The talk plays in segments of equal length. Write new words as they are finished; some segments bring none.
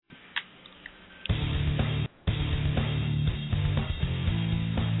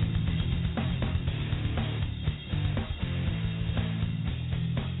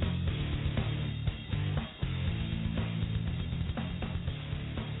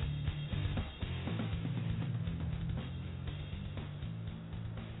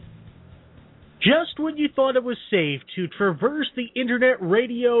Just when you thought it was safe to traverse the internet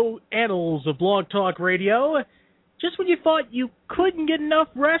radio annals of Blog Talk Radio, just when you thought you couldn't get enough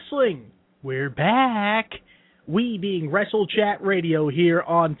wrestling, we're back. We being WrestleChat Radio here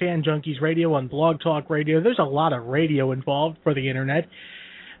on Fan Junkies Radio, on Blog Talk Radio. There's a lot of radio involved for the internet.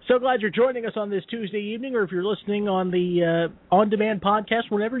 So glad you're joining us on this Tuesday evening, or if you're listening on the on-demand podcast,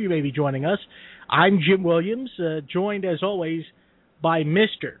 whenever you may be joining us. I'm Jim Williams, joined as always by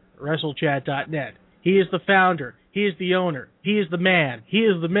Mr. WrestleChat.net. He is the founder. He is the owner. He is the man. He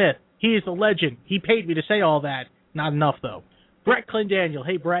is the myth. He is the legend. He paid me to say all that. Not enough, though. Brett Clendaniel.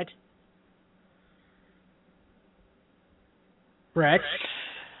 Hey, Brett. Brett.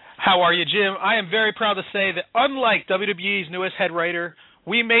 How are you, Jim? I am very proud to say that unlike WWE's newest head writer,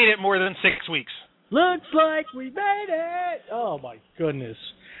 we made it more than 6 weeks. Looks like we made it. Oh, my goodness.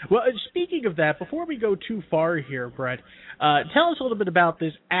 Well, speaking of that, before we go too far here, Brett, tell us a little bit about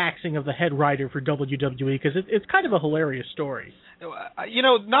this axing of the head writer for WWE, because it's kind of a hilarious story. You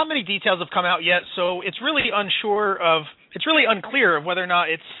know, not many details have come out yet, so it's really unclear of whether or not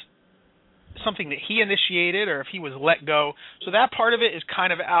it's something that he initiated or if he was let go. So that part of it is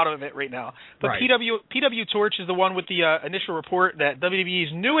kind of out of it right now. But right. PW Torch is the one with the initial report that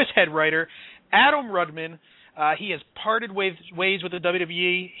WWE's newest head writer, Adam Rudman, he has parted ways with the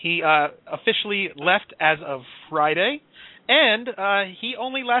WWE. He officially left as of Friday, and he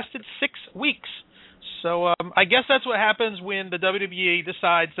only lasted 6 weeks. So I guess that's what happens when the WWE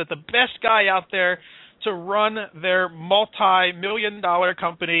decides that the best guy out there to run their multi-million-dollar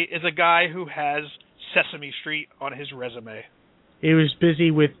company is a guy who has Sesame Street on his resume. He was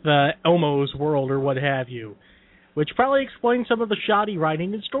busy with Elmo's World or what have you, which probably explains some of the shoddy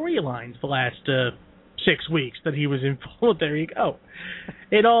writing and storylines the last 6 weeks that he was in. Well, there you go.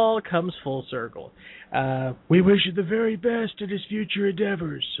 It all comes full circle. We wish you the very best in his future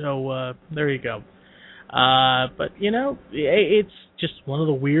endeavors. So there you go. But, you know, it's just one of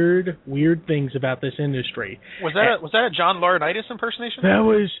the weird things about this industry. Was that a John Laurinaitis impersonation? That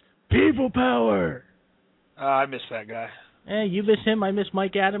was People Power. I miss that guy. You miss him. I miss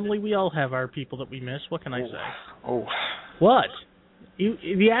Mike Adamle. We all have our people that we miss. What can I say? Oh. What?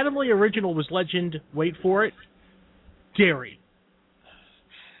 The Adamle original was legend, wait for it, Gary.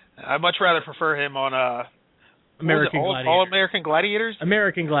 I'd much rather prefer him on American Gladiators. All American Gladiators?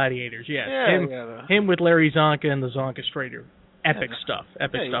 American Gladiators, yes. Yeah, him with Larry Zonka and the Zonkastrator. Epic stuff.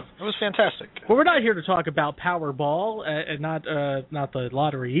 It was fantastic. Well, we're not here to talk about Powerball, and not the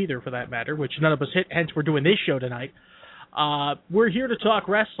lottery either, for that matter, which none of us hit, hence we're doing this show tonight. We're here to talk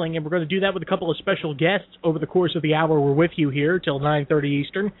wrestling, and we're going to do that with a couple of special guests over the course of the hour. We're with you here till 9:30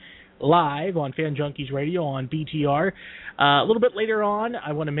 Eastern, live on Fan Junkies Radio on BTR. A little bit later on,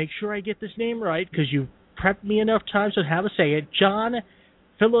 I want to make sure I get this name right, because you've prepped me enough times on how to say it. John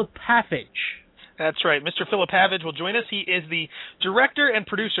Philapavage. That's right. Mr. Philapavage will join us. He is the director and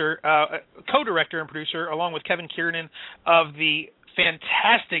producer, co-director and producer, along with Kevin Kiernan, of the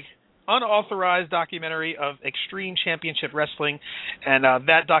fantastic unauthorized documentary of Extreme Championship Wrestling, and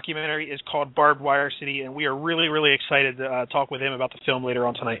that documentary is called Barbed Wire City, and we are really, really excited to talk with him about the film later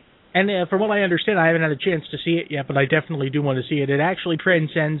on tonight. And from what I understand, I haven't had a chance to see it yet, but I definitely do want to see it. It actually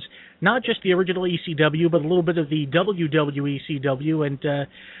transcends not just the original ECW, but a little bit of the WWECW, and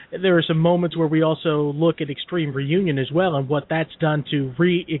there are some moments where we also look at Extreme Reunion as well, and what that's done to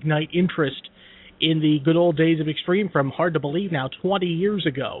reignite interest in the good old days of Extreme from, hard to believe now, 20 years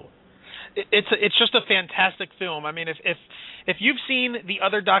ago. It's just a fantastic film. I mean, if you've seen the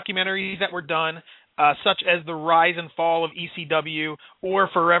other documentaries that were done, such as the rise and fall of ECW or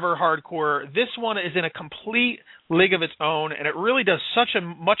Forever Hardcore, this one is in a complete league of its own, and it really does such a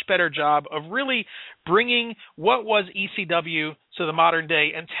much better job of really bringing what was ECW to the modern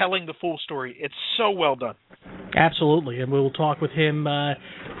day and telling the full story. It's so well done. Absolutely, and we'll talk with him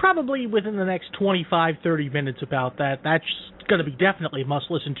probably within the next 25-30 minutes about that. That's going to be definitely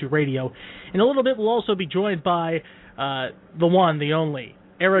must-listen-to radio. In a little bit, we'll also be joined by the one, the only,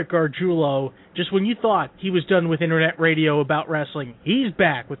 Eric Gargiulo. Just when you thought he was done with internet radio about wrestling, he's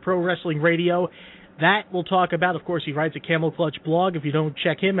back with Pro Wrestling Radio. That we'll talk about. Of course, he writes a Camel Clutch blog. If you don't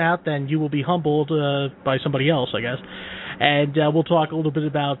check him out, then you will be humbled by somebody else, I guess. And we'll talk a little bit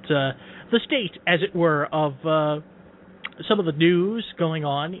about the state, as it were, of some of the news going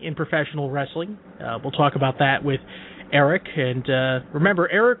on in professional wrestling. We'll talk about that with Eric. And remember,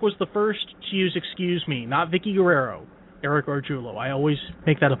 Eric was the first to use excuse me, not Vicky Guerrero. Eric Gargiulo. I always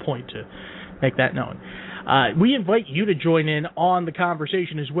make that a point to make that known. We invite you to join in on the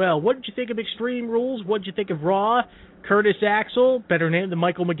conversation as well. What did you think of Extreme Rules? What did you think of Raw? Curtis Axel, better name than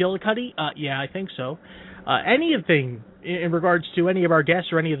Michael McGillicuddy? Yeah, I think so. Anything in regards to any of our guests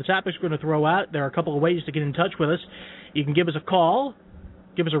or any of the topics we're going to throw out, there are a couple of ways to get in touch with us. You can give us a call,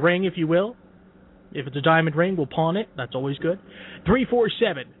 give us a ring if you will. If it's a diamond ring, we'll pawn it. That's always good.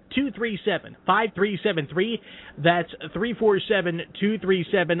 347-237-5373. That's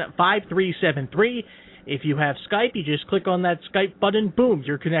 347-237-5373. If you have Skype, you just click on that Skype button. Boom,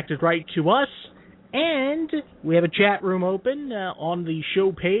 you're connected right to us. And we have a chat room open on the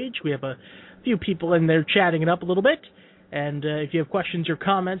show page. We have a few people in there chatting it up a little bit. And if you have questions or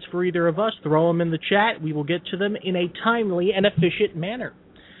comments for either of us, throw them in the chat. We will get to them in a timely and efficient manner.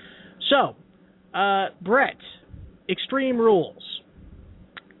 So, Brett, Extreme Rules.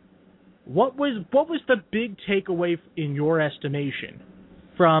 What was the big takeaway in your estimation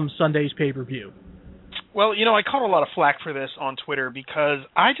from Sunday's pay-per-view? Well, I caught a lot of flack for this on Twitter because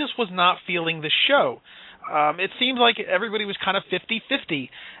I just was not feeling the show. It seemed like everybody was kind of 50-50.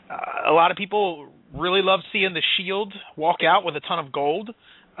 A lot of people really loved seeing the Shield walk out with a ton of gold.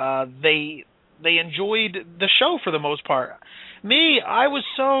 They enjoyed the show for the most part. Me, I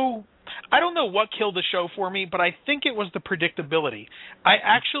don't know what killed the show for me, but I think it was the predictability. I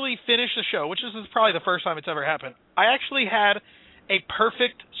actually finished the show, which is probably the first time it's ever happened. I actually had a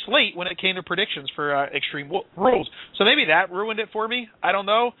perfect slate when it came to predictions for Extreme Rules. So maybe that ruined it for me. I don't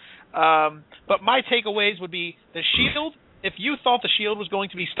know. But my takeaways would be the Shield. If you thought the Shield was going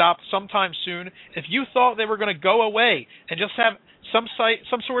to be stopped sometime soon, if you thought they were going to go away and just have some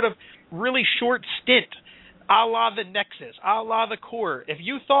sort of really short stint, a la the Nexus, a la the Core, if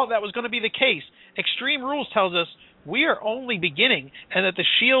you thought that was going to be the case, Extreme Rules tells us we are only beginning and that the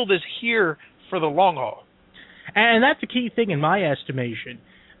Shield is here for the long haul. And that's a key thing in my estimation,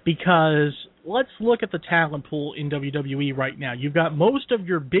 because let's look at the talent pool in WWE right now. You've got most of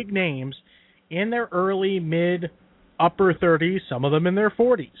your big names in their early, mid, upper 30s, some of them in their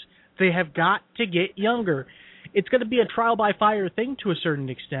 40s. They have got to get younger. It's going to be a trial by fire thing to a certain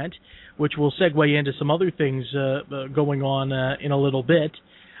extent, which will segue into some other things going on in a little bit.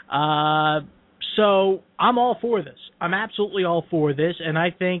 So I'm all for this. I'm absolutely all for this, and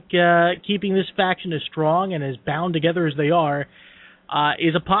I think keeping this faction as strong and as bound together as they are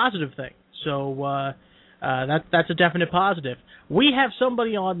is a positive thing. So that's a definite positive. We have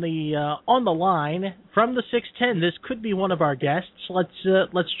somebody on the line from the 610. This could be one of our guests. Let's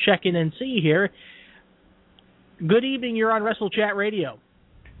check in and see here. Good evening. You're on WrestleChat Radio.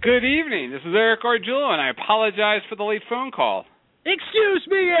 Good evening. This is Eric Argillo, and I apologize for the late phone call. Excuse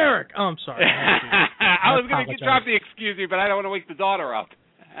me, Eric. Oh, I'm sorry. I was going to drop the excuse me, but I don't want to wake the daughter up.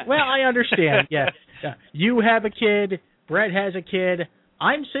 Well, I understand. Yeah. You have a kid. Brett has a kid.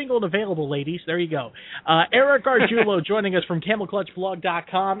 I'm single and available, ladies. There you go. Eric Argillo joining us from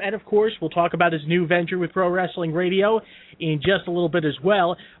CamelClutchVlog.com. And, of course, we'll talk about his new venture with Pro Wrestling Radio in just a little bit as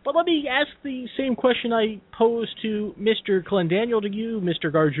well. But let me ask the same question I posed to Mr. Clendaniel to you,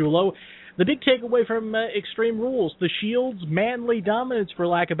 Mr. Gargiulo. The big takeaway from Extreme Rules, the Shield's manly dominance, for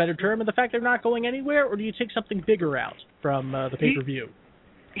lack of a better term, and the fact they're not going anywhere, or do you take something bigger out from the pay-per-view?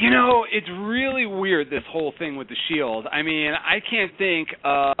 It's really weird, this whole thing with the Shield. I mean, I can't think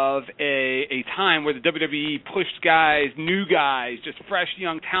of a time where the WWE pushed guys, new guys, just fresh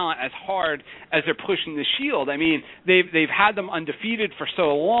young talent as hard as they're pushing the Shield. I mean, they've had them undefeated for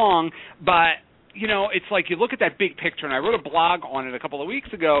so long, but it's like you look at that big picture, and I wrote a blog on it a couple of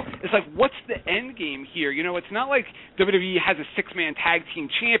weeks ago. It's like, what's the end game here? It's not like WWE has a six-man tag team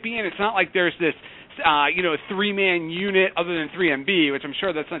champion. It's not like there's this three-man unit other than 3MB, which I'm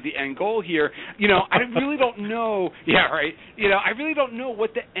sure that's not the end goal here. I really don't know. Yeah, right. I really don't know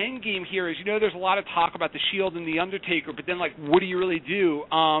what the end game here is. There's a lot of talk about the Shield and the Undertaker, but then, like, what do you really do?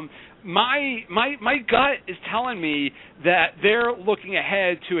 My gut is telling me that they're looking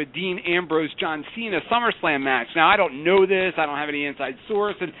ahead to a Dean Ambrose-John Cena SummerSlam match. Now, I don't know this. I don't have any inside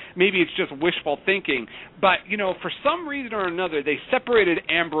source, and maybe it's just wishful thinking. But, for some reason or another, they separated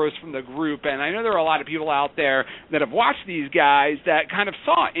Ambrose from the group, and I know there are a lot of people out there that have watched these guys that kind of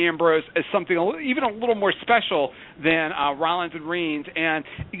saw Ambrose as something even a little more special than Rollins and Reigns. And,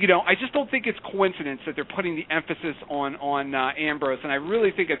 I just don't think it's coincidence that they're putting the emphasis on Ambrose, and I really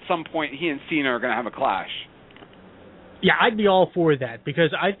think at some point he and Cena are going to have a clash. Yeah, I'd be all for that,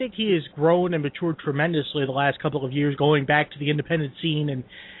 because I think he has grown and matured tremendously the last couple of years, going back to the independent scene,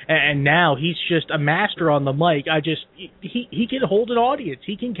 and now he's just a master on the mic. He can hold an audience.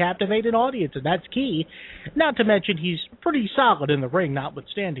 He can captivate an audience, and that's key. Not to mention he's pretty solid in the ring,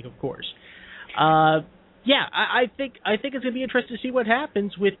 notwithstanding, of course. I think it's going to be interesting to see what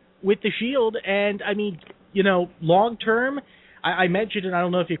happens with with the Shield. And, I mean, you know, long term, I mentioned, and I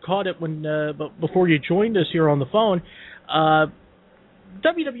don't know if you caught it when before you joined us here on the phone,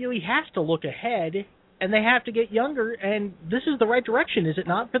 WWE has to look ahead, and they have to get younger, and this is the right direction, is it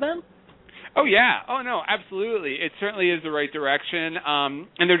not, for them? Oh, yeah. Oh, no, absolutely. It certainly is the right direction,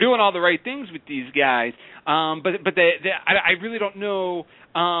 and they're doing all the right things with these guys. But I really don't know.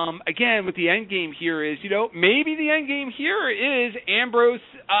 Again, what the end game here is, you know, maybe the end game here is Ambrose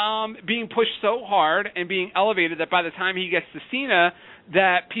being pushed so hard and being elevated that by the time he gets to Cena,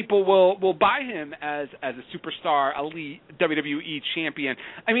 that people will buy him as a superstar, elite WWE champion.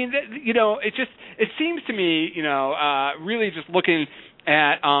 I mean, you know, it seems to me, you know, really just looking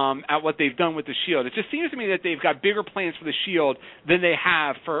at what they've done with the Shield. It just seems to me that they've got bigger plans for the Shield than they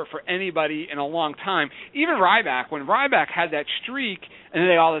have for anybody in a long time. Even Ryback, when Ryback had that streak and then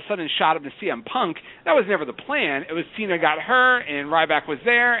they all of a sudden shot him to CM Punk, that was never the plan. It was Cena got hurt and Ryback was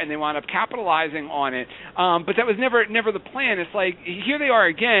there and they wound up capitalizing on it. But that was never the plan. It's like here they are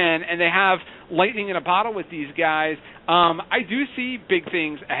again and they have lightning in a bottle with these guys. I do see big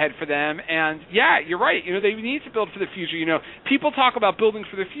things ahead for them, and yeah, you're right. You know, they need to build for the future. You know, people talk about building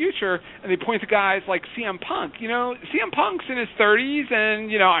for the future, and they point to guys like CM Punk. You know, CM Punk's in his 30s,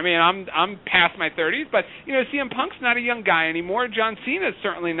 and you know, I mean, I'm past my 30s, but you know, CM Punk's not a young guy anymore. John Cena's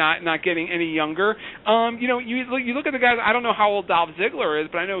certainly not getting any younger. You know, you look at the guys. I don't know how old Dolph Ziggler is,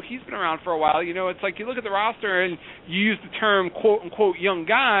 but I know he's been around for a while. You know, it's like you look at the roster and you use the term quote unquote young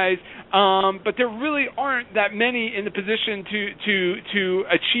guys, but there really aren't that many in the position to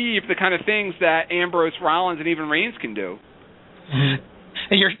achieve the kind of things that Ambrose, Rollins, and even Reigns can do. Mm-hmm.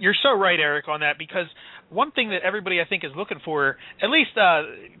 And you're so right, Eric, on that, because one thing that everybody I think is looking for, at least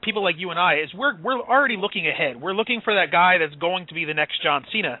people like you and I, is we're already looking ahead. We're looking for that guy that's going to be the next John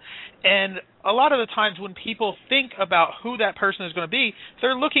Cena. And a lot of the times when people think about who that person is going to be,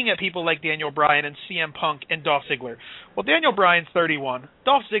 they're looking at people like Daniel Bryan and CM Punk and Dolph Ziggler. Well, Daniel Bryan's 31,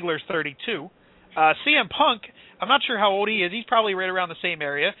 Dolph Ziggler's 32. CM Punk, I'm not sure how old he is. He's probably right around the same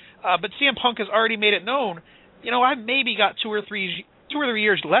area. But CM Punk has already made it known, you know, I've maybe got 2 or 3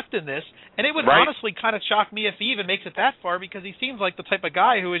 years left in this, and it would honestly kind of shock me if he even makes it that far, because he seems like the type of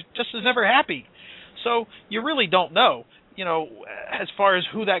guy who is never happy. So you really don't know, you know, as far as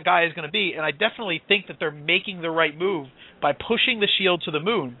who that guy is going to be. And I definitely think that they're making the right move by pushing the Shield to the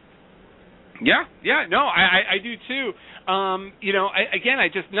moon. Yeah, no, I do too. You know,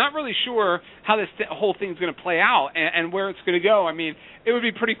 I'm just not really sure how this whole thing's going to play out and where it's going to go. I mean, it would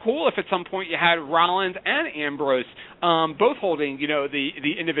be pretty cool if at some point you had Rollins and Ambrose both holding, you know, the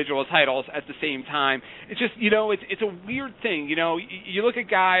individual titles at the same time. It's just, you know, it's a weird thing. You know, you look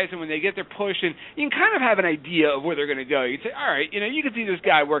at guys and when they get their push, and you can kind of have an idea of where they're going to go. You can say, all right, you know, you can see this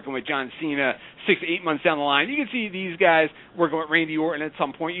guy working with John Cena 6 to 8 months down the line. You can see these guys working with Randy Orton at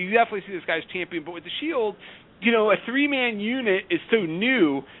some point. You definitely see this guy's champion. But with the Shield, you know, a 3-man unit is so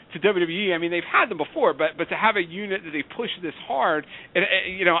new to WWE. I mean, they've had them before, but to have a unit that they push this hard, and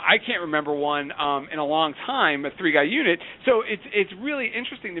you know, I can't remember one in a long time, a 3-guy unit. So it's really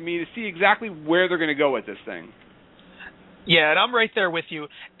interesting to me to see exactly where they're going to go with this thing. Yeah, and I'm right there with you.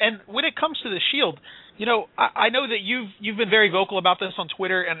 And when it comes to the Shield, you know, I know that you've been very vocal about this on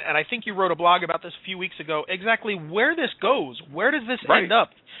Twitter, and I think you wrote a blog about this a few weeks ago, exactly where this goes. Where does this end up?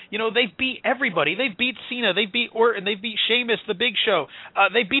 You know, they've beat everybody. They've beat Cena. They've beat Orton. They've beat Sheamus, The Big Show.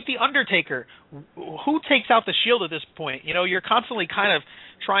 They beat The Undertaker. Who takes out the Shield at this point? You know, you're constantly kind of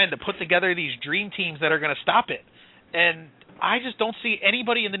trying to put together these dream teams that are going to stop it. And I just don't see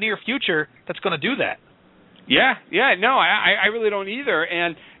anybody in the near future that's going to do that. Yeah, no, I really don't either.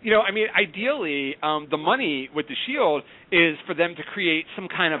 And, you know, I mean, ideally, the money with the Shield is for them to create some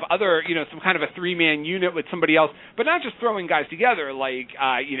kind of other, you know, some kind of a 3-man unit with somebody else, but not just throwing guys together like,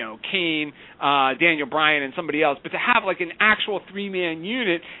 you know, Kane, Daniel Bryan, and somebody else, but to have like an actual 3-man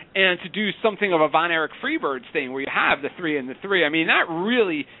unit and to do something of a Von Erich Freebirds thing where you have the 3 and the 3. I mean, that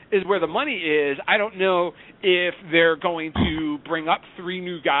really is where the money is. I don't know if they're going to bring up 3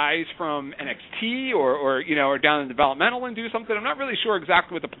 new guys from NXT or you know, or down in developmental and do something. I'm not really sure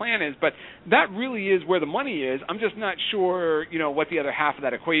exactly what the plan is, but that really is where the money is. I'm just not sure, you know, what the other half of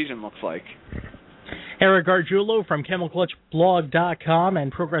that equation looks like. Eric Gargiulo from CamelClutchBlog.com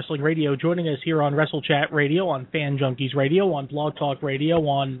and Pro Wrestling Radio joining us here on WrestleChat Radio, on Fan Junkies Radio, on Blog Talk Radio,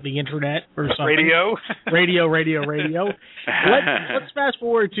 on the Internet or something. Radio. Let's fast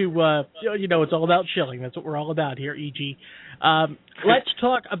forward to, you know, it's all about shilling. That's what we're all about here, E.G. Let's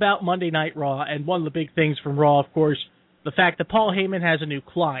talk about Monday Night Raw, and one of the big things from Raw, of course, the fact that Paul Heyman has a new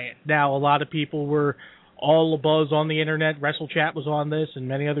client. Now, a lot of people were all abuzz on the Internet. WrestleChat was on this and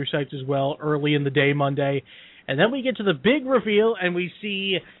many other sites as well early in the day Monday. And then we get to the big reveal and we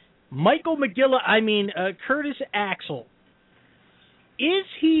see Michael Curtis Axel. Is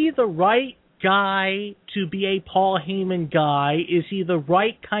he the right guy to be a Paul Heyman guy? Is he the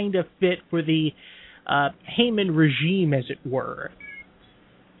right kind of fit for the Heyman regime, as it were?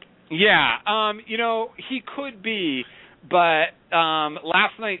 Yeah, he could be, but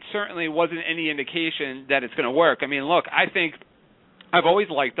last night certainly wasn't any indication that it's going to work. I mean, look, I think I've always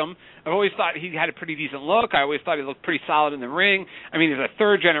liked him. I've always thought he had a pretty decent look. I always thought he looked pretty solid in the ring. I mean, he's a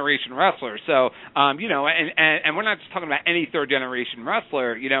third-generation wrestler. So, and we're not just talking about any third-generation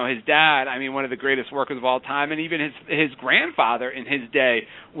wrestler. His dad, one of the greatest workers of all time, and even his grandfather in his day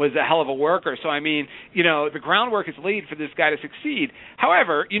was a hell of a worker. So, the groundwork is laid for this guy to succeed.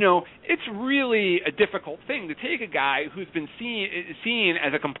 However, it's really a difficult thing to take a guy who's been seen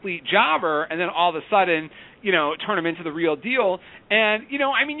as a complete jobber and then all of a sudden, turn him into the real deal. And,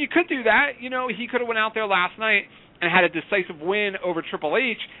 you could do that. He could have went out there last night and had a decisive win over Triple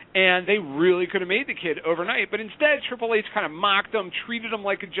H, and they really could have made the kid overnight. But instead, Triple H kind of mocked him, treated him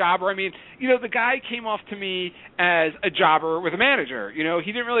like a jobber. The guy came off to me as a jobber with a manager.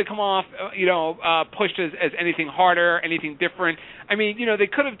 He didn't really come off, pushed as anything harder, anything different. They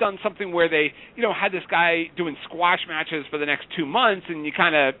could have done something where they, had this guy doing squash matches for the next 2 months, and you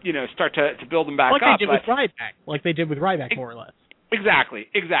kind of, start to build him back up. Like they did with Ryback, more or less. Exactly.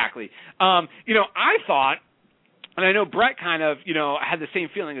 I thought, and I know Brett kind of, had the same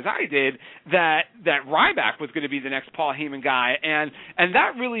feeling as I did, that Ryback was going to be the next Paul Heyman guy, and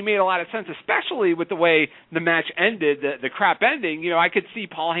that really made a lot of sense, especially with the way the match ended, the crap ending. I could see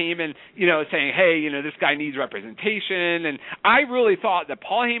Paul Heyman, saying, hey, this guy needs representation, and I really thought that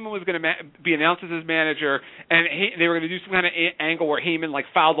Paul Heyman was going to be announced as his manager, and they were going to do some kind of angle where Heyman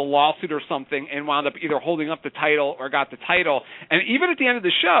filed a lawsuit or something and wound up either holding up the title or got the title. And even at the end of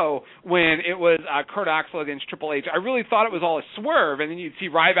the show, when it was Kurt Axel against Triple H, I really thought it was all a swerve, and then you'd see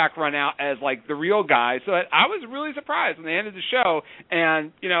Ryback run out as the real guy. So I was really surprised when they ended the show,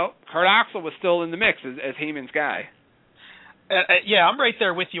 and Kurt Axel was still in the mix as Heyman's guy. Yeah, I'm right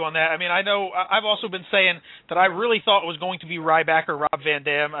there with you on that. I know I've also been saying that I really thought it was going to be Ryback or Rob Van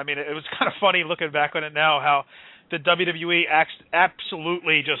Dam. It was kind of funny looking back on it now how the WWE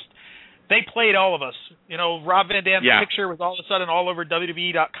absolutely just they played all of us. Rob Van Dam's picture was all of a sudden all over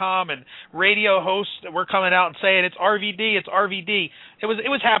WWE.com, and radio hosts were coming out and saying it's RVD, it's RVD. It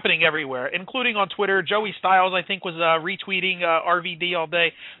was happening everywhere, including on Twitter. Joey Styles, I think, was retweeting RVD all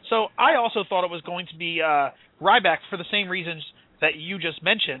day. So I also thought it was going to be Ryback for the same reasons that you just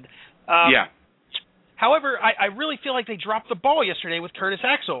mentioned. However, I really feel like they dropped the ball yesterday with Curtis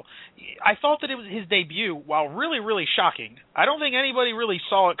Axel. I thought that it was his debut, while really, really shocking. I don't think anybody really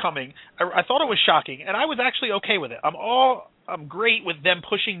saw it coming. I thought it was shocking, and I was actually okay with it. I'm great with them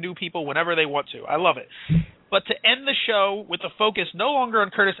pushing new people whenever they want to. I love it. But to end the show with the focus no longer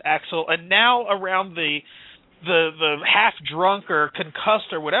on Curtis Axel and now around the half drunk or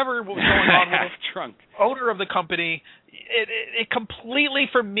concussed or whatever was going on with the owner of the company, it completely,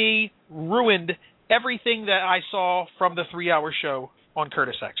 for me, ruined everything that I saw from the 3-hour show on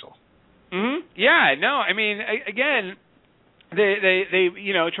Curtis Axel. Mm-hmm. Yeah, no, again, they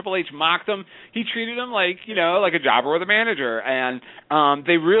Triple H mocked him. He treated him like a jobber with a manager, and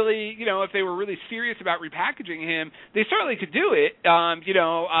they really, if they were really serious about repackaging him, they certainly could do it.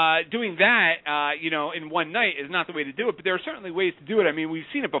 Doing that, in one night is not the way to do it, but there are certainly ways to do it. We've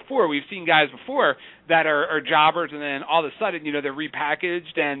seen it before. We've seen guys before that are jobbers, and then all of a sudden, they're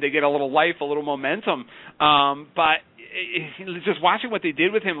repackaged and they get a little life, a little momentum. But just watching what they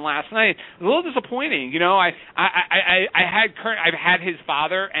did with him last night, a little disappointing. I've had his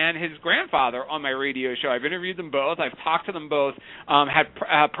father and his grandfather on my radio show. I've interviewed them both. I've talked to them both. Had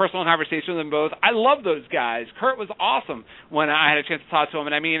personal conversations with them both. I love those guys. Kurt was awesome when I had a chance to talk to him.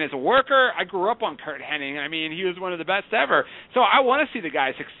 And as a worker, I grew up on Kurt Hennig. He was one of the best ever. So I want to see the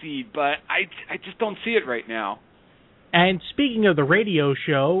guy succeed, but I just don't see it right now. And speaking of the radio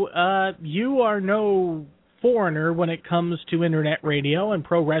show, you are no foreigner when it comes to internet radio and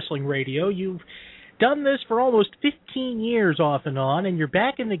pro wrestling radio. You've done this for almost 15 years off and on, and you're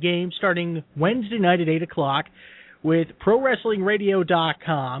back in the game starting Wednesday night at 8 o'clock with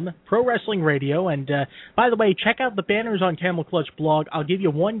ProWrestlingRadio.com, Pro Wrestling Radio, and by the way, check out the banners on Camel Clutch blog. I'll give you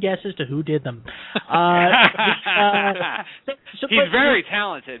one guess as to who did them. He's very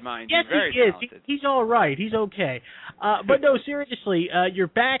talented, mind you. Yes, very he is. talented. He's all right. He's okay. But no, seriously, you're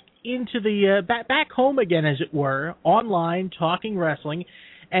back into the back home again, as it were, online talking wrestling,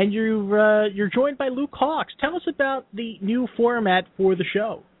 and you're joined by Luke Hawx. Tell us about the new format for the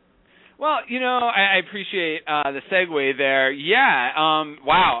show. Well, I appreciate the segue there. Yeah,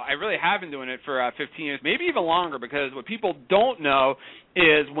 wow, I really have been doing it for 15 years, maybe even longer, because what people don't know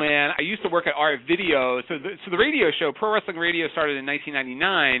is when I used to work at RF Video, so the radio show, Pro Wrestling Radio, started in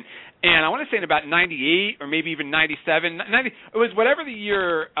 1999, and I want to say in about 98 or maybe even 97, it was whatever the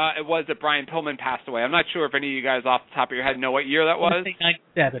year it was that Brian Pillman passed away. I'm not sure if any of you guys off the top of your head know what year that was. I think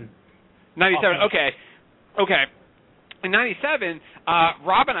 97. 97, okay. In 97,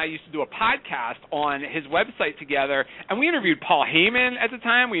 Rob and I used to do a podcast on his website together, and we interviewed Paul Heyman at the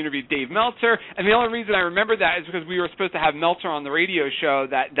time. We interviewed Dave Meltzer, and the only reason I remember that is because we were supposed to have Meltzer on the radio show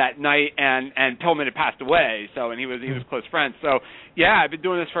that night, and Pillman had passed away, and he was close friends. So, yeah, I've been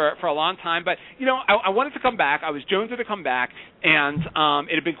doing this for a long time. But, I wanted to come back. I was jonesing to come back, and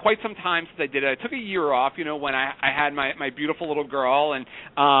it had been quite some time since I did it. I took a year off, when I had my beautiful little girl, and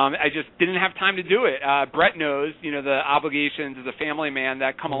I just didn't have time to do it. Brett knows, the obligations as a family man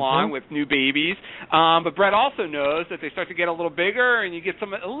that come along with new babies. But Brett also knows that they start to get a little bigger, and you get a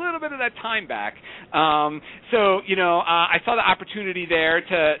little bit of that time back. I saw the opportunity there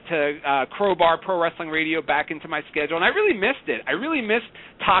to crowbar Pro Wrestling Radio back into my schedule, and I really missed it. I really missed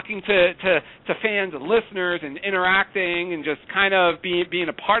talking to fans and listeners and interacting and just kind of being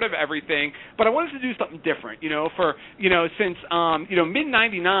a part of everything. But I wanted to do something different, since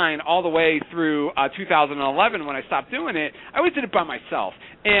mid-99 all the way through 2011 when I stopped doing it, I always did it by myself.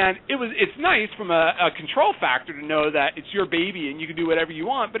 And it's nice from a control factor to know that it's your baby and you can do whatever you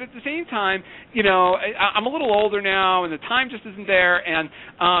want, but at the same time, I'm a little older now and the time just isn't there, and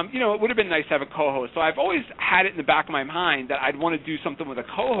it would have been nice to have a co-host. So I've always had it in the back of my mind that I'd want to do something with a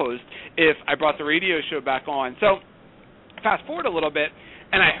co-host if I brought the radio show back on. So fast forward a little bit,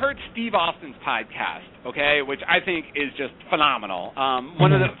 and I heard Steve Austin's podcast, which I think is just phenomenal.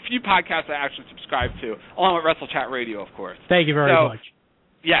 One of the few podcasts I actually subscribe to, along with WrestleChat Radio, of course. Thank you very much.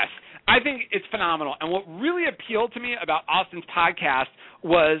 Yes, I think it's phenomenal. And what really appealed to me about Austin's podcast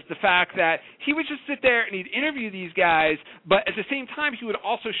was the fact that he would just sit there and he'd interview these guys, but at the same time he would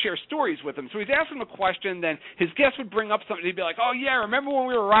also share stories with them. So he'd ask them a question, then his guest would bring up something. He'd be like, oh, yeah, remember when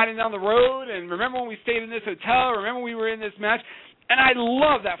we were riding down the road, and remember when we stayed in this hotel, remember we were in this match? And I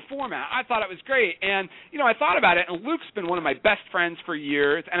love that format. I thought it was great. And, I thought about it, and Luke's been one of my best friends for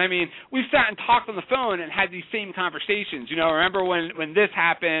years. And, we've sat and talked on the phone and had these same conversations. Remember when this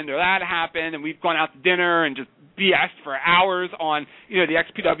happened or that happened, and we've gone out to dinner and just BS for hours on, the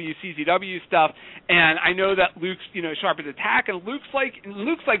XPW, CZW stuff. And I know that Luke's, sharp as a tack, and Luke's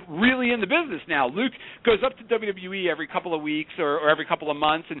like really in the business now. Luke goes up to WWE every couple of weeks or every couple of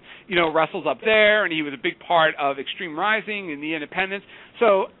months and, wrestles up there, and he was a big part of Extreme Rising and the Independents.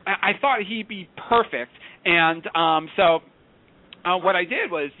 So I thought he'd be perfect. And what I did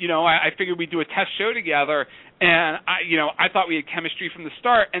was, I figured we'd do a test show together, and I thought we had chemistry from the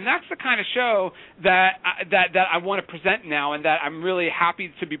start, and that's the kind of show that I want to present now, and that I'm really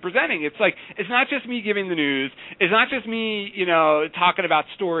happy to be presenting. It's like, it's not just me giving the news, it's not just me, talking about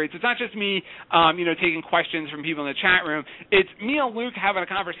stories, it's not just me, taking questions from people in the chat room. It's me and Luke having a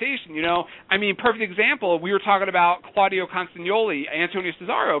conversation. Perfect example. We were talking about Claudio Castagnoli, Antonio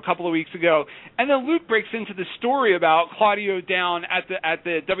Cesaro a couple of weeks ago, and then Luke breaks into the story about Claudio down at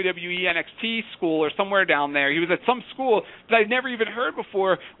the WWE NXT school or somewhere down there. He was at some school that I'd never even heard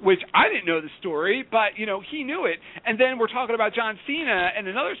before, which I didn't know the story, but, he knew it. And then we're talking about John Cena in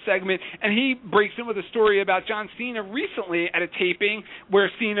another segment, and he breaks in with a story about John Cena recently at a taping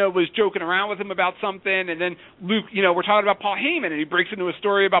where Cena was joking around with him about something, and then Luke, we're talking about Paul Heyman, and he breaks into a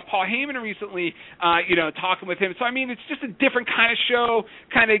story about Paul Heyman recently, talking with him. So, it's just a different kind of show,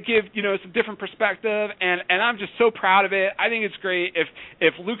 kind of give, some different perspective, and I'm just so proud of it. I think it's great.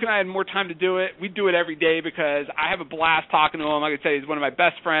 If Luke and I had more time to do it, we'd do it every day, because I have a blast talking to him. Like I said, he's one of my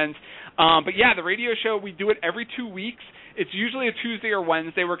best friends. But yeah, the radio show, we do it every 2 weeks. It's usually a Tuesday or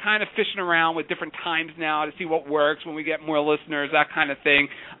Wednesday. We're kind of fishing around with different times now to see what works when we get more listeners, that kind of thing.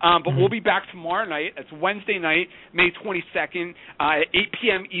 But we'll be back tomorrow night. It's Wednesday night, May 22nd, at 8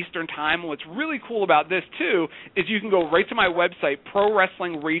 p.m. Eastern Time. And what's really cool about this, too, is you can go right to my website,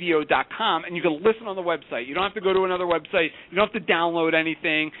 ProWrestlingRadio.com, and you can listen on the website. You don't have to go to another website. You don't have to download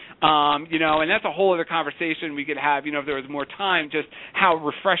anything. And that's a whole other conversation we could have, if there was more time, just how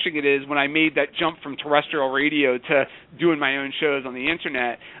refreshing it is when I made that jump from terrestrial radio to doing my own shows on the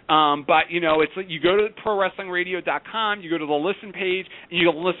internet. But, it's like you go to ProWrestlingRadio.com, you go to the listen page, and you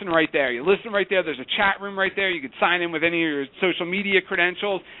can listen right there. You listen right there. There's a chat room right there. You can sign in with any of your social media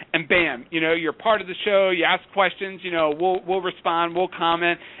credentials, and bam, you're part of the show. You ask questions, we'll respond, we'll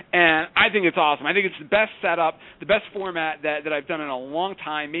comment, and I think it's awesome. I think it's the best setup, the best format that I've done in a long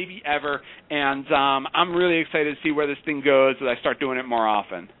time, maybe ever, and I'm really excited to see where this thing goes as I start doing it more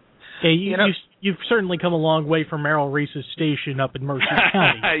often. Yeah, you've certainly come a long way from Merrill Reese's station up in Mercer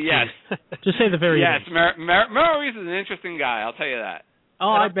County. Yes. To say the very least. Yes, Merrill Reese is an interesting guy, I'll tell you that. Oh,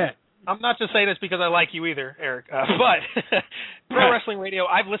 I bet. I'm not just saying this because I like you either, Eric. But Pro Wrestling Radio,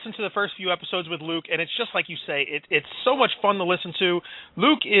 I've listened to the first few episodes with Luke, and it's just like you say. It's so much fun to listen to.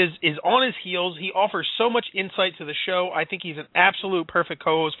 Luke is on his heels. He offers so much insight to the show. I think he's an absolute perfect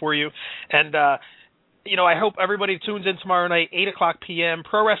co-host for you. And, I hope everybody tunes in tomorrow night, 8 o'clock p.m.,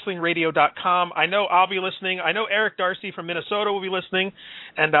 ProWrestlingRadio.com. I know I'll be listening. I know Eric Darcy from Minnesota will be listening,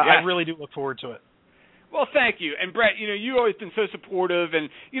 and I really do look forward to it. Well, thank you. And Brett, you've always been so supportive, and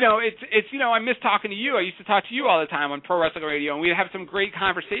it's I miss talking to you. I used to talk to you all the time on Pro Wrestling Radio, and we'd have some great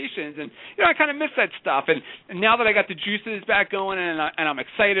conversations, and I kind of miss that stuff. And now that I got the juices back going, and I'm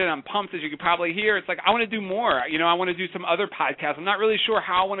excited, I'm pumped, as you can probably hear. It's like I want to do more. I want to do some other podcasts. I'm not really sure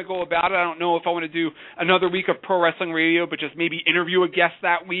how I want to go about it. I don't know if I want to do another week of Pro Wrestling Radio, but just maybe interview a guest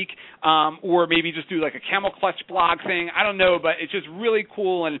that week, or maybe just do like a Camel Clutch blog thing. I don't know, but it's just really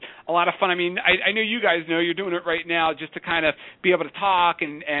cool and a lot of fun. I mean, I know you guys know you're doing it right now just to kind of be able to talk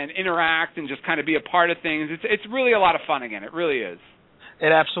and interact and just kind of be a part of things. It's really a lot of fun again. It really is.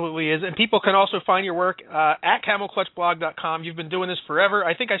 It absolutely is. And people can also find your work at camelclutchblog.com. You've been doing this forever.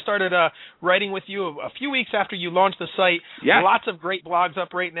 I think I started writing with you a few weeks after you launched the site. Yeah. Lots of great blogs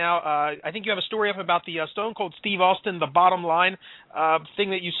up right now. I think you have a story up about the Stone Cold Steve Austin, The Bottom Line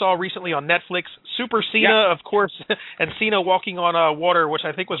thing that you saw recently on Netflix. Super Cena, of course, and Cena walking on water, which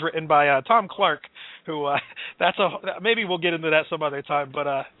I think was written by Tom Clark, who maybe we'll get into that some other time, but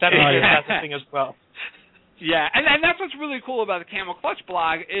that's a fantastic thing as well. Yeah, and that's what's really cool about the Camel Clutch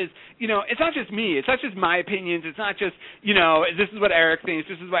blog is, it's not just me. It's not just my opinions. It's not just, this is what Eric thinks.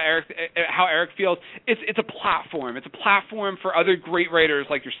 This is what how Eric feels. It's a platform. It's a platform for other great writers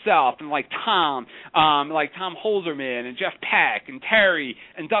like yourself and like Tom Holzerman and Jeff Peck and Terry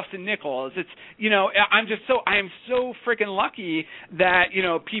and Dustin Nichols. It's, I am so freaking lucky that,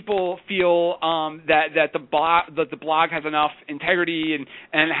 people feel that the blog has enough integrity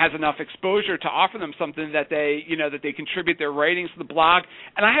and has enough exposure to offer them something that they contribute their writings to the blog.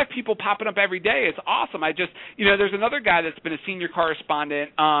 And I have people popping up every day. It's awesome. There's another guy that's been a senior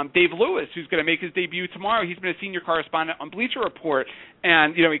correspondent, Dave Lewis, who's going to make his debut tomorrow. He's been a senior correspondent on Bleacher Report.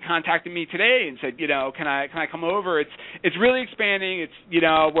 And, he contacted me today and said, can I come over? It's really expanding. It's,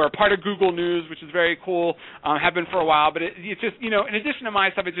 we're a part of Google News, which is very cool. Have been for a while, but it's just, in addition to my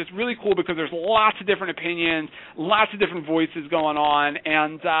stuff, it's just really cool because there's lots of different opinions, lots of different voices going on.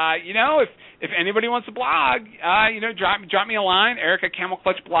 And, if anybody wants to blog, drop me a line, Eric at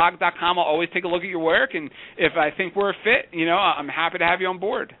camelclutchblog.com. I'll always take a look at your work, and if I think we're a fit, I'm happy to have you on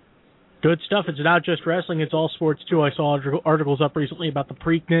board. Good stuff. It's not just wrestling; it's all sports too. I saw articles up recently about the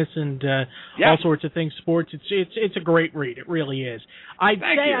Preakness and all sorts of things. Sports. It's a great read. It really is.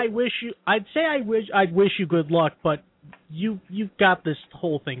 I'd wish you good luck, but you've got this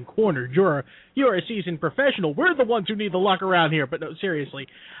whole thing cornered. You're a seasoned professional. We're the ones who need the luck around here. But no, seriously,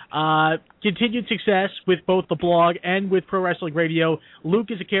 continued success with both the blog and with Pro Wrestling Radio. Luke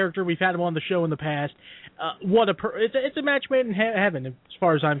is a character. We've had him on the show in the past. It's a match made in heaven as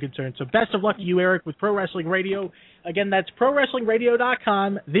far as I'm concerned. So best of luck to you, Eric, with Pro Wrestling Radio. Again, that's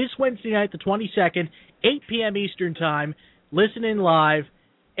ProWrestlingRadio.com. This Wednesday night, the 22nd, 8 p.m. Eastern Time. Listen in live.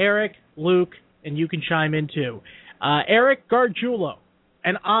 Eric, Luke, and you can chime in too. Eric Gargiulo,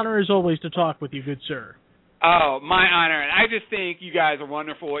 an honor as always to talk with you, good sir. Oh, my honor. And I just think you guys are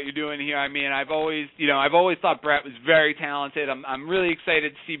wonderful what you're doing here. I mean, I've always thought Brett was very talented. I'm really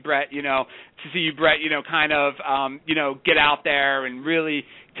excited to see Brett, kind of, get out there and really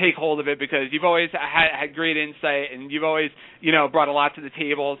take hold of it because you've always had great insight and you've always, brought a lot to the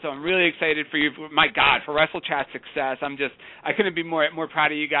table. So I'm really excited for you. My God, for WrestleChat's success. I couldn't be more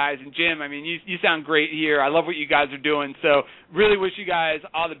proud of you guys. And Jim, I mean, you sound great here. I love what you guys are doing. So really wish you guys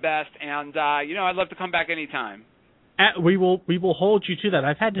all the best. And, I'd love to come back anytime. We will hold you to that.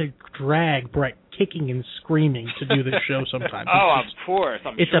 I've had to drag Brett kicking and screaming to do this show sometimes. Of course.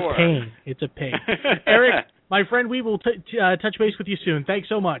 It's a pain. It's a pain. Eric, my friend, we will touch base with you soon. Thanks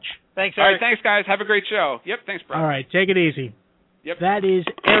so much. Thanks, Eric. All right, thanks, guys. Have a great show. Yep, thanks, Brett. All right, take it easy. Yep. That is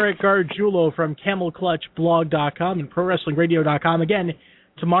Eric Gargiulo from CamelClutchBlog.com and ProWrestlingRadio.com. Again,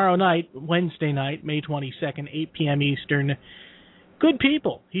 tomorrow night, Wednesday night, May 22nd, 8 p.m. Eastern. Good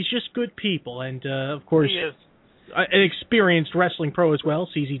people. He's just good people. And, of course, he is. An experienced wrestling pro as well,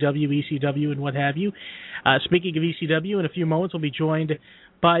 CZW, ECW, and what have you. Speaking of ECW, in a few moments we'll be joined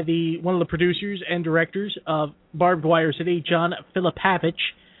by one of the producers and directors of Barbed Wire City, John Philapavage.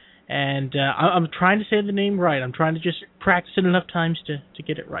 And I'm trying to say the name right. I'm trying to just practice it enough times to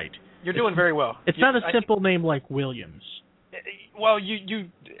get it right. You're doing very well. It's not a simple name like Williams. Well,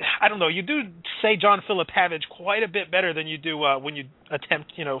 I don't know. You do say John Philapavage quite a bit better than you do when you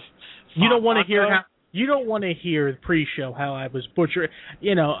attempt, You don't want to hear how. You don't want to hear the pre-show how I was butchered.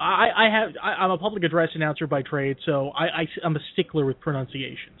 I'm a public address announcer by trade, so I'm a stickler with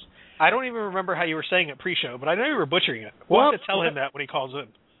pronunciations. I don't even remember how you were saying it pre-show, but I know you were butchering it. We'll have to tell him that when he calls in.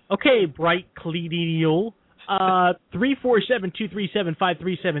 Okay, bright Clendaniel.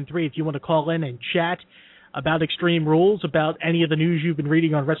 347-237-5373 if you want to call in and chat about Extreme Rules, about any of the news you've been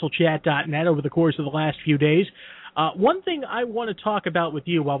reading on WrestleChat.net over the course of the last few days. One thing I want to talk about with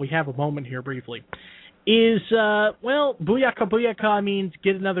you while we have a moment here briefly is, Booyaka Booyaka means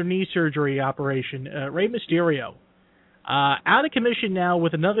get another knee surgery operation. Rey Mysterio, out of commission now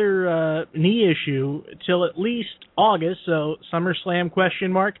with another knee issue till at least August, so SummerSlam ?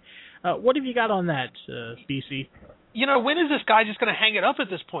 What have you got on that, BC? When is this guy just going to hang it up at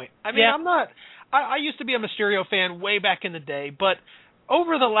this point? I mean, I used to be a Mysterio fan way back in the day, but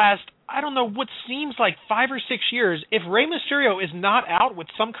over the last, I don't know, what seems like 5 or 6 years, if Rey Mysterio is not out with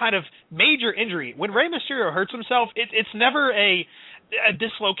some kind of major injury, when Rey Mysterio hurts himself, it's never a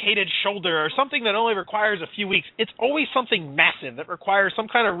dislocated shoulder or something that only requires a few weeks. It's always something massive that requires some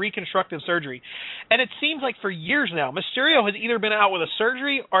kind of reconstructive surgery. And it seems like for years now, Mysterio has either been out with a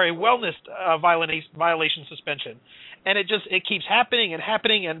surgery or a wellness violation suspension. And it keeps happening and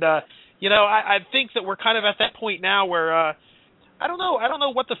happening. And, I think that we're kind of at that point now where, I don't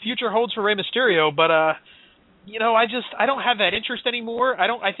know what the future holds for Rey Mysterio, but, I don't have that interest anymore.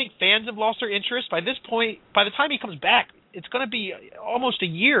 I think fans have lost their interest. By this point, by the time he comes back, it's going to be almost a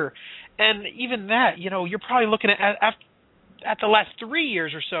year. And even that, you're probably looking at the last 3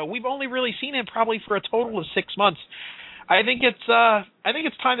 years or so. We've only really seen him probably for a total of 6 months. I think it's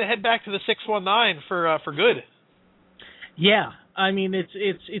time to head back to the 619 for good. Yeah, I mean it's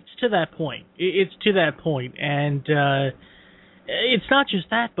to that point. It's to that point, and it's not just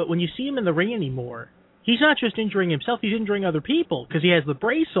that. But when you see him in the ring anymore, he's not just injuring himself; he's injuring other people because he has the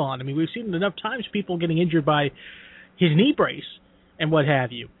brace on. I mean, we've seen enough times people getting injured by his knee brace and what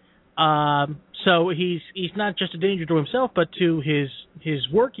have you. So he's not just a danger to himself, but to his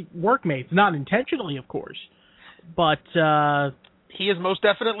workmates, not intentionally, of course. But he is most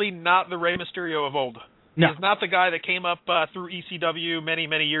definitely not the Rey Mysterio of old. No. He's not the guy that came up through ECW many,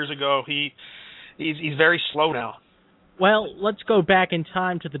 many years ago. He's very slow now. Well, let's go back in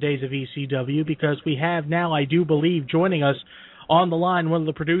time to the days of ECW because we have now, I do believe, joining us on the line, one of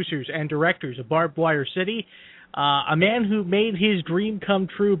the producers and directors of Barbed Wire City, a man who made his dream come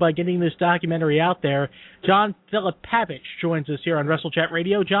true by getting this documentary out there. John Philapavage joins us here on WrestleChat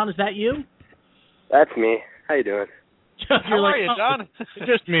Radio. John, is that you? That's me. How you doing? How are you, John?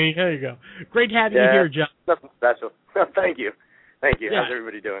 Just me. There you go. Great having you here, John. Nothing special. Thank you. Yeah. How's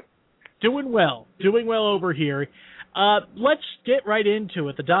everybody doing? Doing well. Doing well over here. Let's get right into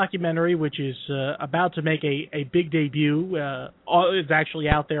it. The documentary, which is about to make a big debut, is actually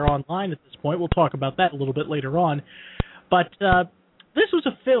out there online at this point. We'll talk about that a little bit later on. But this was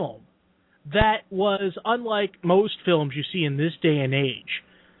a film that was unlike most films you see in this day and age.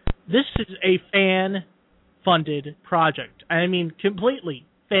 This is a fan-funded project. I mean, completely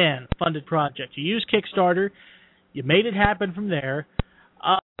fan-funded project. You used Kickstarter. You made it happen from there.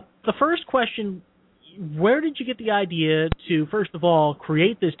 The first question, where did you get the idea to, first of all,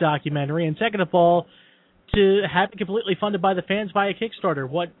 create this documentary, and second of all, to have it completely funded by the fans via Kickstarter?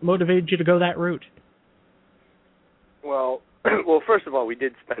 What motivated you to go that route? Well, first of all, we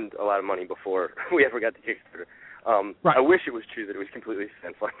did spend a lot of money before we ever got to Kickstarter. Right. I wish it was true that it was completely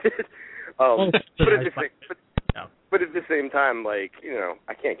fan-funded. But at the same time, like,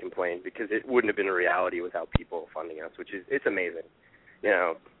 I can't complain because it wouldn't have been a reality without people funding us, it's amazing.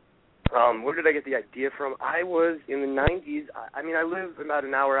 Where did I get the idea from? I was in the 90s. I live about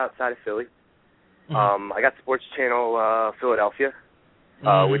an hour outside of Philly. I got Sports Channel Philadelphia,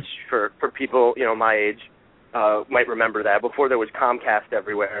 which for people, my age, might remember that. Before there was Comcast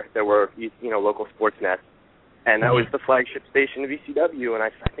everywhere, there were, local sports nets. And that was the flagship station of ECW, and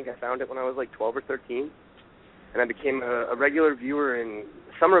I think I found it when I was like 12 or 13. And I became a regular viewer in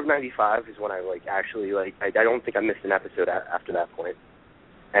the summer of 95 is when I actually I don't think I missed an episode after that point.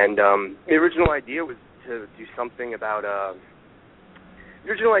 And the original idea was to do something about the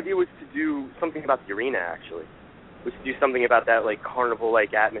arena, actually. Was to do something about that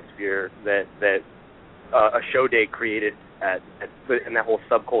carnival-like atmosphere that a show day created in that whole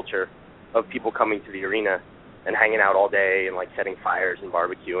subculture of people coming to the arena and hanging out all day and setting fires and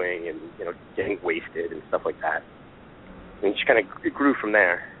barbecuing and getting wasted and stuff like that. And it just kind of grew from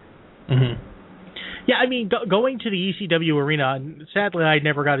there. Mm-hmm. Yeah, I mean, going to the ECW arena, and sadly I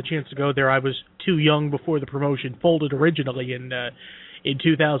never got a chance to go there. I was too young before the promotion folded originally in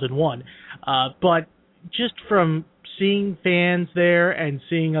 2001. But just from seeing fans there and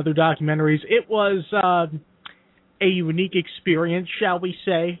seeing other documentaries, it was a unique experience, shall we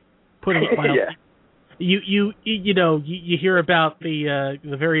say, putting it mildly. Yeah. You hear about the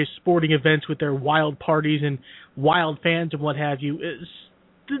various sporting events with their wild parties and wild fans and what have you.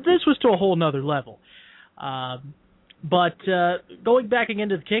 This was to a whole nother level. But going back again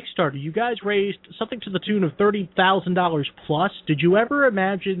to the Kickstarter, you guys raised something to the tune of $30,000 plus. Did you ever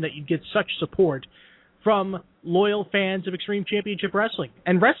imagine that you'd get such support from loyal fans of Extreme Championship Wrestling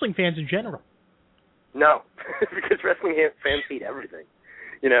and wrestling fans in general? No, because wrestling fans hate everything.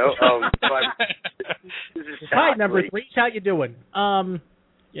 So Hi, number 3. How you doing?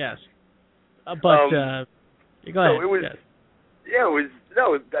 Yes. Go ahead. No, it was. Yes. Yeah, it was.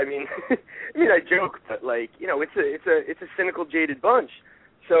 No, I mean, I joke, but it's a cynical, jaded bunch.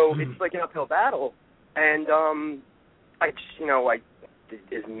 So it's like an uphill battle, and I did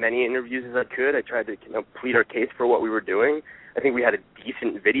as many interviews as I could. I tried to plead our case for what we were doing. I think we had a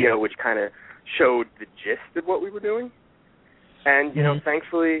decent video which kind of showed the gist of what we were doing. And,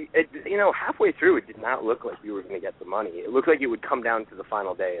 thankfully, halfway through, it did not look like we were going to get the money. It looked like it would come down to the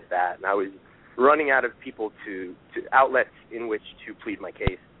final day at that. And I was running out of people to outlets in which to plead my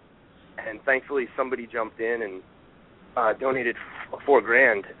case. And thankfully, somebody jumped in and donated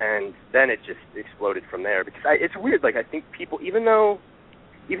 $4,000, and then it just exploded from there. Because it's weird. Like, I think people, even though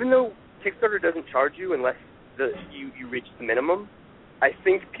Kickstarter doesn't charge you unless you reach the minimum, I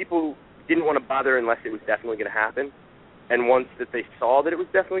think people didn't want to bother unless it was definitely going to happen. And once that they saw that it was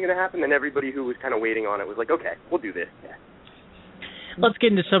definitely going to happen, then everybody who was kind of waiting on it was like, okay, we'll do this. Yeah. Let's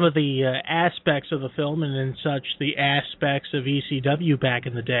get into some of the aspects of the film and in such the aspects of ECW back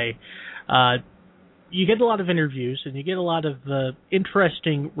in the day. You get a lot of interviews and you get a lot of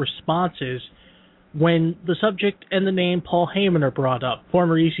interesting responses when the subject and the name Paul Heyman are brought up.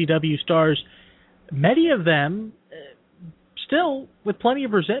 Former ECW stars, many of them still with plenty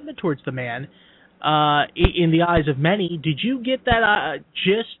of resentment towards the man. In the eyes of many, did you get that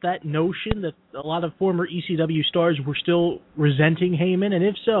notion that a lot of former ECW stars were still resenting Heyman? And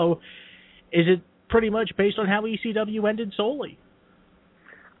if so, is it pretty much based on how ECW ended solely?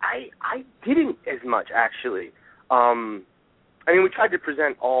 I didn't as much, actually. We tried to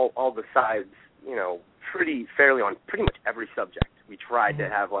present all the sides, pretty fairly on pretty much every subject. We tried to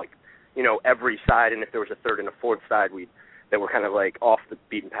have, every side, and if there was a third and a fourth side, that were kind of like off the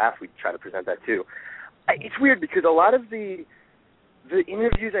beaten path, we'd try to present that too. It's weird because a lot of the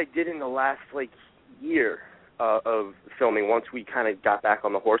interviews I did in the last year of filming, once we kind of got back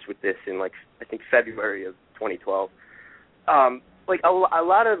on the horse with this in I think February of 2012, a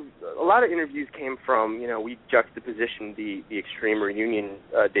lot of interviews came from we juxtapositioned the Extreme Reunion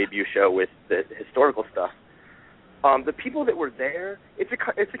debut show with the historical stuff. The people that were there, it's a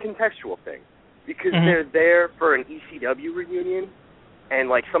contextual thing. Because they're there for an ECW reunion,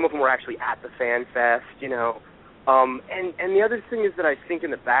 and some of them were actually at the Fan Fest, And the other thing is that I think in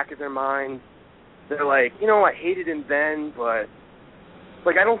the back of their minds, they're like, I hated him then, but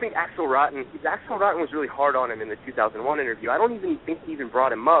I don't think Axel Rotten was really hard on him in the 2001 interview. I don't even think he even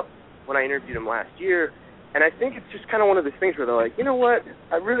brought him up when I interviewed him last year, and I think it's just kind of one of those things where they're like, you know what,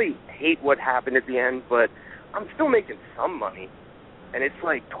 I really hate what happened at the end, but I'm still making some money, and it's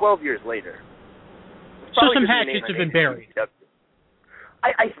 12 years later. So some hatchets have been buried.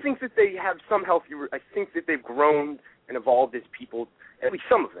 I think that they have some healthy. I think that they've grown and evolved as people. At least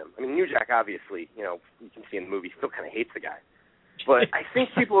some of them. I mean, New Jack obviously, you can see in the movie, still kind of hates the guy. But I think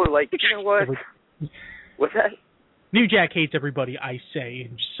people are like, you know what? What's that? New Jack hates everybody, I say,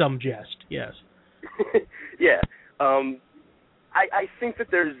 in some jest. Yes. Yeah. I think that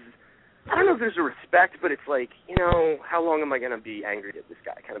there's. I don't know if there's a respect, but it's how long am I going to be angry at this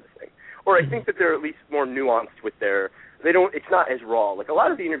guy kind of a thing. Or I think that they're at least more nuanced with it's not as raw. A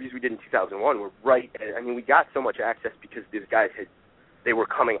lot of the interviews we did in 2001 were right. I mean, we got so much access because these guys they were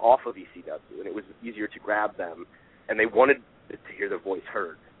coming off of ECW, and it was easier to grab them, and they wanted to hear their voice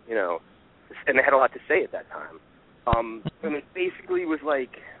heard, and they had a lot to say at that time. And it basically was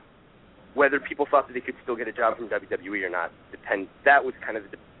whether people thought that they could still get a job from WWE or not. That was kind of,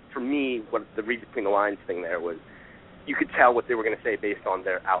 for me, what the read between the lines thing there was, you could tell what they were going to say based on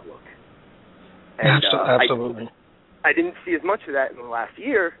their outlook. And, absolutely. I didn't see as much of that in the last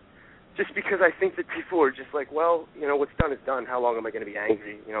year, just because I think that people are just well, what's done is done. How long am I going to be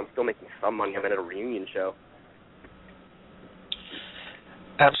angry? I'm still making some money. I'm at a reunion show.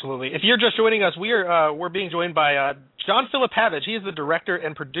 Absolutely. If you're just joining us, we're being joined by John Philapavage. He is the director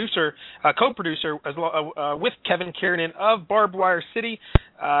and producer, co-producer with Kevin Kiernan of Barbed Wire City.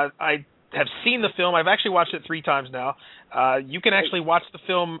 I have seen the film. I've actually watched it 3 times now. You can actually watch the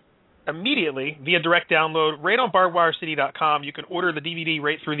film immediately via direct download right on barbedwirecity.com. You can order the DVD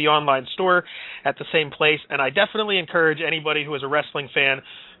right through the online store at the same place, and I definitely encourage anybody who is a wrestling fan,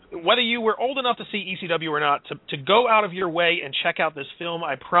 whether you were old enough to see ECW or not, to go out of your way and check out this film.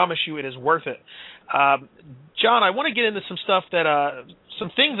 I promise you it is worth it. John, I want to get into some stuff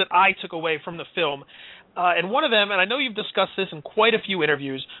some things that I took away from the film. And one of them, and I know you've discussed this in quite a few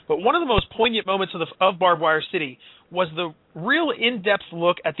interviews, but one of the most poignant moments of Barbed Wire City was the real in-depth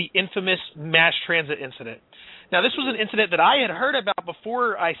look at the infamous mass transit incident. Now, this was an incident that I had heard about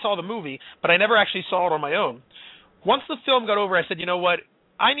before I saw the movie, but I never actually saw it on my own. Once the film got over, I said, you know what,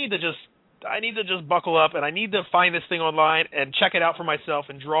 I need to just buckle up, and I need to find this thing online and check it out for myself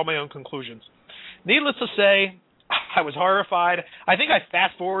and draw my own conclusions. Needless to say, I was horrified. I think I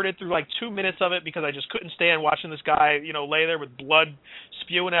fast-forwarded through like 2 minutes of it because I just couldn't stand watching this guy, lay there with blood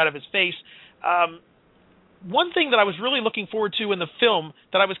spewing out of his face. One thing that I was really looking forward to in the film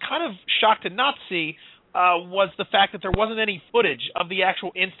that I was kind of shocked to not see was the fact that there wasn't any footage of the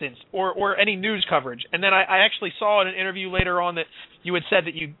actual instance or any news coverage. And then I actually saw in an interview later on that you had said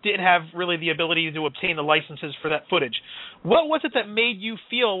that you didn't have really the ability to obtain the licenses for that footage. What was it that made you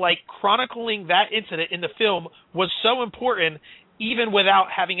feel like chronicling that incident in the film was so important, even without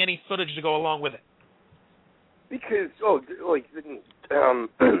having any footage to go along with it? Because,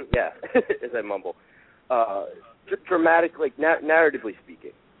 yeah, as I mumble, dramatic, narratively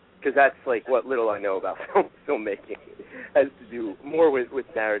speaking, because that's what little I know about filmmaking. It has to do more with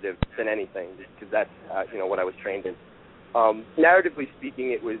narrative than anything, because that's what I was trained in. Narratively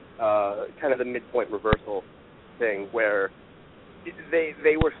speaking, it was kind of the midpoint reversal thing where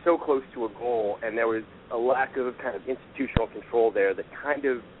they were so close to a goal, and there was a lack of kind of institutional control there that kind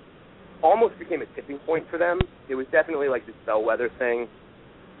of almost became a tipping point for them. It was definitely like this bellwether thing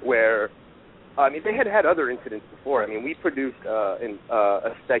where they had had other incidents before. We produced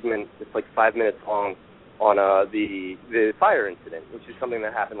a segment that's 5 minutes long on the fire incident, which is something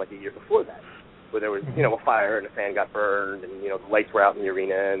that happened a year before that, where there was a fire and a fan got burned, and the lights were out in the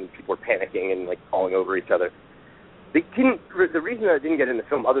arena and people were panicking and falling over each other. The reason that it didn't get in the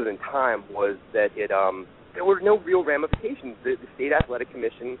film, other than time, was that there were no real ramifications. The state athletic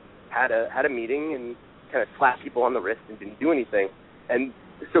commission had a meeting and kind of slapped people on the wrist and didn't do anything, and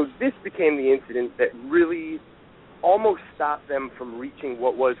so this became the incident that really almost stopped them from reaching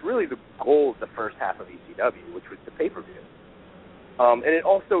what was really the goal of the first half of ECW, which was the pay-per-view. And it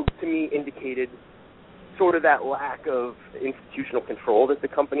also, to me, indicated sort of that lack of institutional control that the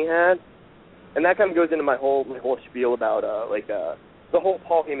company had. And that kind of goes into my whole spiel about the whole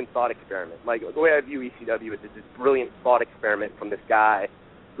Paul Heyman thought experiment. The way I view ECW is this brilliant thought experiment from this guy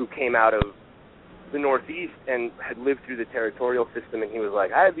who came out of the Northeast and had lived through the territorial system, and he was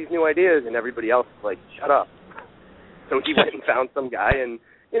like, I have these new ideas, and everybody else was like, shut up. So he went and found some guy, and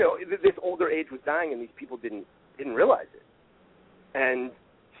this older age was dying, and these people didn't realize it. And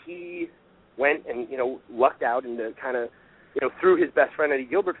he went and lucked out and kind of through his best friend Eddie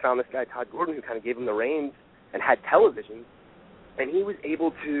Gilbert found this guy Todd Gordon who kind of gave him the reins and had television, and he was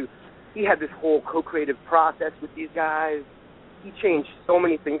able to. He had this whole co-creative process with these guys. He changed so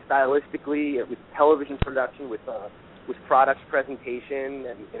many things stylistically with television production, with product presentation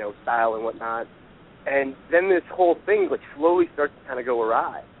and style and whatnot. And then this whole thing slowly starts to kind of go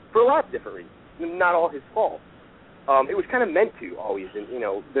awry for a lot of different reasons. Not all his fault. It was kind of meant to always, and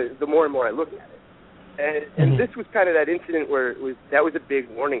the more and more I look at it. And this was kind of that incident where that was a big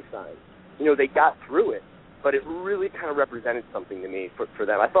warning sign. They got through it, but it really kind of represented something to me for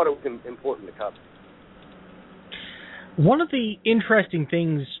them. I thought it was important to cover. One of the interesting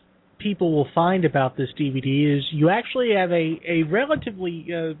things people will find about this DVD is you actually have a relatively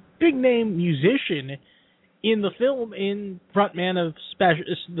big-name musician in the film, in frontman of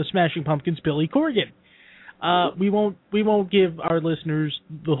the Smashing Pumpkins, Billy Corgan. We won't give our listeners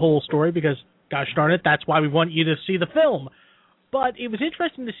the whole story because, gosh darn it, that's why we want you to see the film. But it was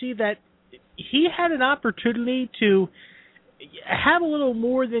interesting to see that he had an opportunity to have a little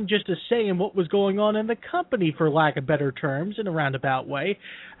more than just a say in what was going on in the company, for lack of better terms, in a roundabout way.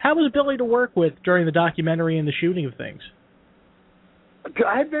 How was Billy to work with during the documentary and the shooting of things?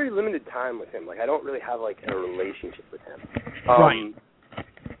 I had very limited time with him. I don't really have a relationship with him. Right.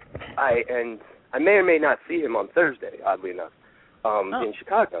 I may or may not see him on Thursday, oddly enough, in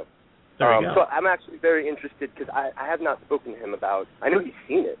Chicago. There you go. So I'm actually very interested because I have not spoken to him about. I know he's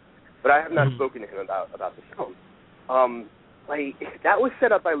seen it, but I have not spoken to him about the film. That was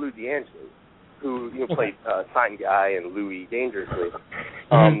set up by Lou D'Angelo, who played Sign Guy and Louis Dangerously.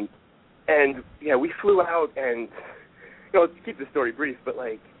 And yeah, we flew out, and to keep the story brief, but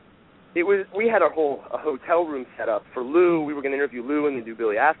like we had a hotel room set up for Lou. We were going to interview Lou and then do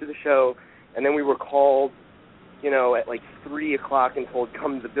Billy after the show, and then we were called, at like 3:00 and told,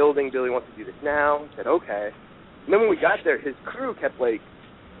 come to the building. Billy wants to do this now. I said okay. And then when we got there, his crew kept like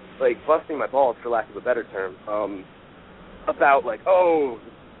busting my balls, for lack of a better term, about like,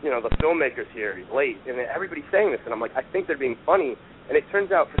 the filmmakers here, he's late, and everybody's saying this, and I'm like, I think they're being funny. And it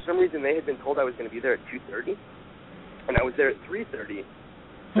turns out, for some reason, they had been told I was going to be there at 2:30, and I was there at 3:30.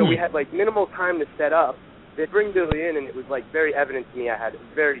 So we had like minimal time to set up. They bring Billy in, and it was like very evident to me I had a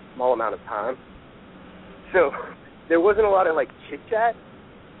very small amount of time. So there wasn't a lot of like chit chat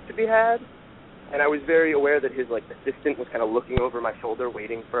to be had, and I was very aware that his like assistant was kind of looking over my shoulder,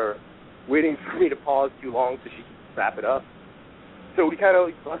 waiting for me to pause too long so she could wrap it up. So we kind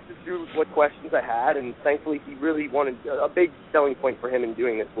of busted through what questions I had, and thankfully he really wanted, a big selling point for him in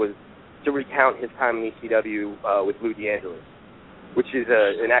doing this was to recount his time in ECW with Lou D'Angelo, which is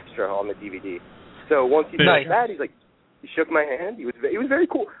an extra on the DVD. So once he said that, he shook my hand. It was very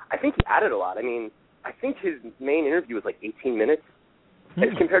cool. I think he added a lot. I mean, I think his main interview was like 18 minutes,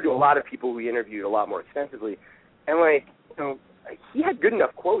 as compared to a lot of people we interviewed a lot more extensively. And he had good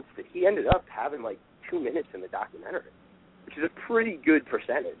enough quotes that he ended up having like 2 minutes in the documentary, which is a pretty good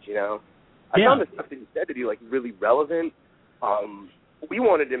percentage, I found the stuff that he said to be, like, really relevant. We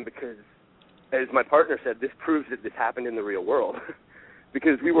wanted him because, as my partner said, this proves that this happened in the real world.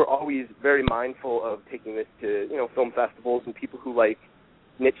 Because we were always very mindful of taking this to, film festivals and people who like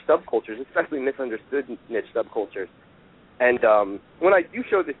niche subcultures, especially misunderstood niche subcultures. And when I do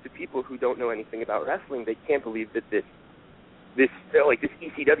show this to people who don't know anything about wrestling, they can't believe that this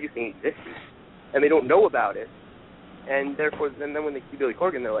ECW thing exists, and they don't know about it. And therefore, then when they see Billy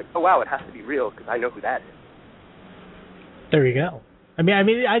Corgan, they're like, "Oh wow, it has to be real because I know who that is." There you go. I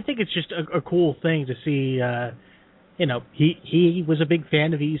mean, I think it's just a cool thing to see. He was a big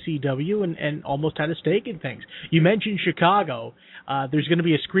fan of ECW and almost had a stake in things. You mentioned Chicago. There's going to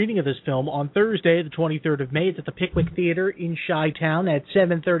be a screening of this film on Thursday, the 23rd of May, at the Pickwick Theater in Chi-Town at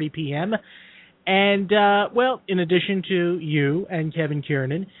 7:30 p.m. And in addition to you and Kevin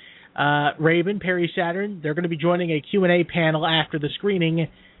Kiernan, Raven, Perry Saturn, they're going to be joining a Q&A panel after the screening.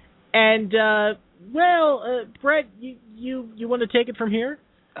 And, Brett, you want to take it from here?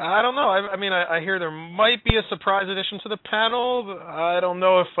 I don't know. I hear there might be a surprise addition to the panel. But I don't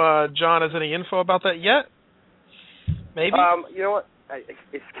know if John has any info about that yet. Maybe? You know what?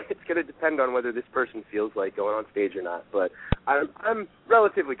 It's going to depend on whether this person feels like going on stage or not. But I'm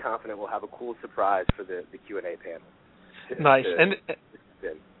relatively confident we'll have a cool surprise for the Q&A panel. Nice.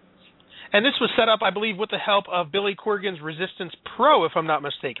 And this was set up, I believe, with the help of Billy Corgan's Resistance Pro, if I'm not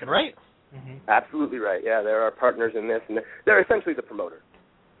mistaken, right? Mm-hmm. Absolutely right. Yeah, they're our partners in this, and they're essentially the promoter.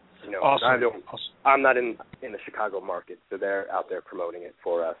 Awesome. I'm not in the Chicago market, so they're out there promoting it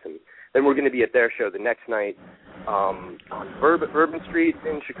for us. And then we're going to be at their show the next night on Bourbon Street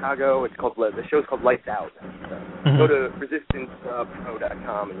in Chicago. The show's called Lights Out. So go to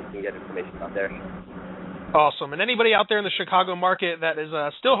resistancepro.com and you can get information about their show. Awesome. And anybody out there in the Chicago market that is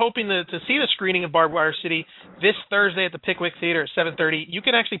still hoping to see the screening of Barbed Wire City this Thursday at the Pickwick Theater at 7:30, you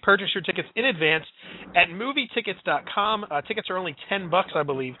can actually purchase your tickets in advance at movietickets.com. Tickets are only $10, I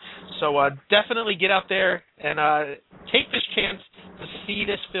believe. So definitely get out there and take this chance to see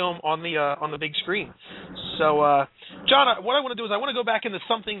this film on the big screen. So, John, what I want to do is I want to go back into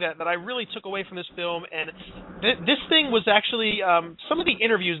something that I really took away from this film, and this thing was actually some of the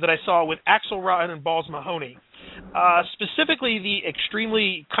interviews that I saw with Axl Rotten and Balls Mahoney. Specifically the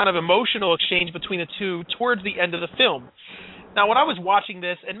extremely kind of emotional exchange between the two towards the end of the film. Now, when I was watching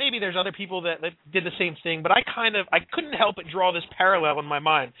this, and maybe there's other people that did the same thing, but I couldn't help but draw this parallel in my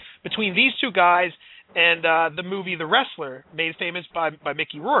mind between these two guys and the movie The Wrestler, made famous by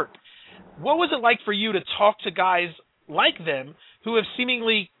Mickey Rourke. What was it like for you to talk to guys like them who have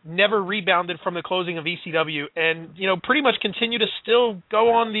seemingly never rebounded from the closing of ECW and, pretty much continue to still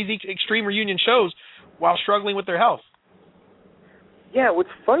go on these extreme reunion shows while struggling with their health? Yeah, what's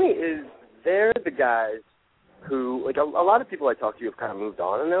funny is they're the guys who, like, a lot of people I talk to have kind of moved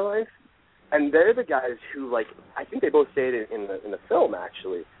on in their life, and they're the guys who, like, I think they both stated in the film,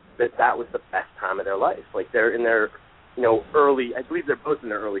 actually, that was the best time of their life. Like, they're in their, I believe they're both in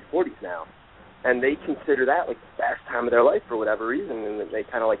their early 40s now, and they consider that, like, the best time of their life for whatever reason, and they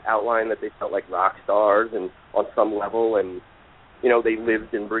kind of, like, outline that they felt like rock stars and on some level, and, they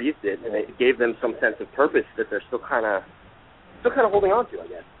lived and breathed it, and it gave them some sense of purpose that they're still kind of holding on to, I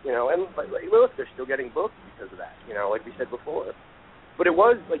guess, and, like, look, they're still getting booked because of that, like we said before. But it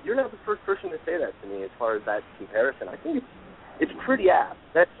was, like, you're not the first person to say that to me as far as that comparison. I think it's pretty apt.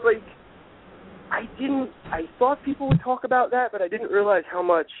 That's, like, I thought people would talk about that, but I didn't realize how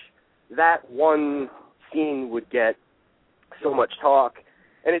much that one scene would get so much talk.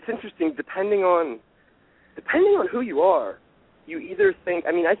 And it's interesting, depending on who you are, you either think,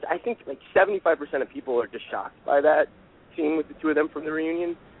 I mean, I think like 75% of people are just shocked by that scene with the two of them from the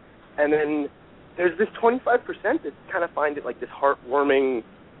reunion. And then there's this 25% that kind of find it like this heartwarming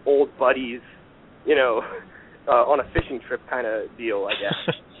old buddies, you know, on a fishing trip kind of deal, I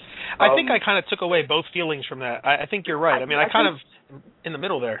guess. I think I kind of took away both feelings from that. I think you're right. I mean, I kind of in the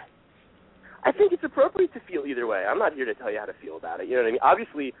middle there. I think it's appropriate to feel either way. I'm not here to tell you how to feel about it. You know what I mean?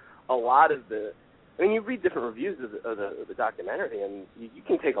 Obviously, a lot of you read different reviews of the documentary, and you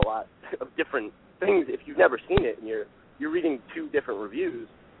can take a lot of different things if you've never seen it, and you're reading two different reviews.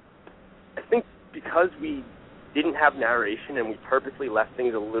 I think because we didn't have narration and we purposely left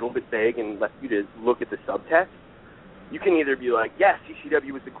things a little bit vague and left you to look at the subtext, you can either be like, yes,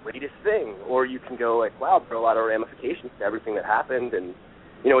 CCW was the greatest thing, or you can go like, wow, there are a lot of ramifications to everything that happened, and,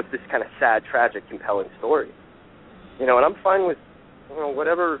 you know, it's this kind of sad, tragic, compelling story. You know, and I'm fine with, you know,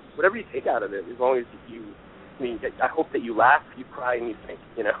 whatever you take out of it, as long as I hope that you laugh, you cry, and you think,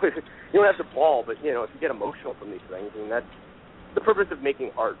 you know. You don't have to bawl, but, you know, if you get emotional from these things, I mean, that's the purpose of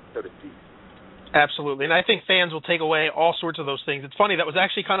making art, so to speak. Absolutely, and I think fans will take away all sorts of those things. It's funny, that was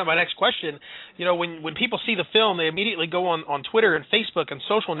actually kind of my next question. You know, when people see the film, they immediately go on Twitter and Facebook and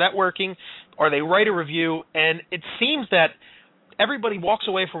social networking, or they write a review, and it seems that everybody walks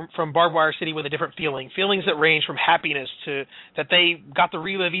away from Barbed Wire City with a different feelings that range from happiness to that they got to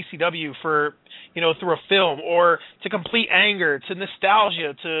relive ECW for, you know, through a film, or to complete anger, to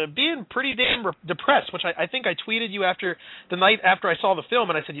nostalgia, to being pretty damn depressed, which I think I tweeted you after the night after I saw the film,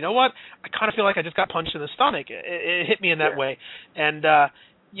 and I said, you know what, I kind of feel like I just got punched in the stomach. It hit me in that way. And,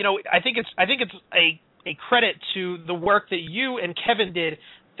 you know, I think it's a credit to the work that you and Kevin did,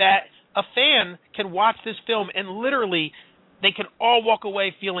 that a fan can watch this film and literally they can all walk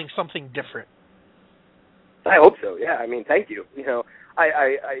away feeling something different. I hope so. Yeah. I mean, thank you. You know,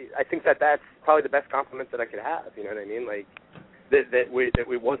 I think that's probably the best compliment that I could have. You know what I mean? Like that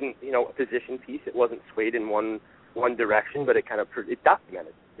we wasn't, you know, a position piece. It wasn't swayed in one direction, but it kind of it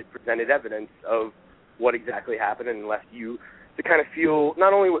documented. It presented evidence of what exactly happened and left you to kind of feel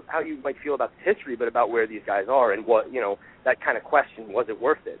not only how you might feel about the history, but about where these guys are and what, you know, that kind of question, was it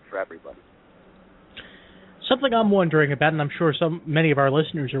worth it for everybody? Something I'm wondering about, and I'm sure many of our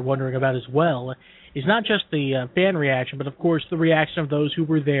listeners are wondering about as well, is not just the fan reaction, but of course the reaction of those who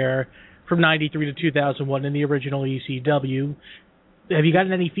were there from 93 to 2001 in the original ECW. Have you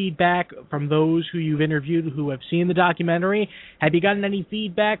gotten any feedback from those who you've interviewed who have seen the documentary? Have you gotten any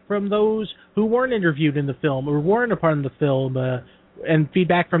feedback from those who weren't interviewed in the film or weren't a part of the film, and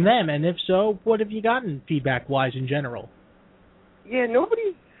feedback from them? And if so, what have you gotten feedback-wise in general? Yeah,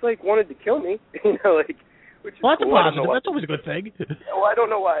 nobody's, like, wanted to kill me, you know, like, which is well, that's cool. a positive. That's always a good thing. Well, I don't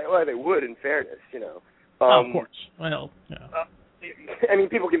know why they would, in fairness, you know. Of course. Well, yeah. I mean,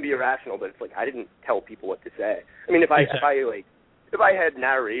 people can be irrational, but it's like I didn't tell people what to say. I mean, if I had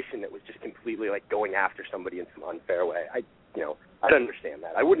narration that was just completely like going after somebody in some unfair way, I'd understand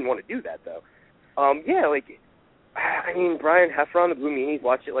that. I wouldn't want to do that though. Yeah, like, I mean, Brian Heffron, the Blue Meanies,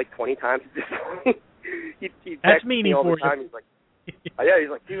 watched it like 20 times at this point. he texts me all the time. He's like, oh, yeah,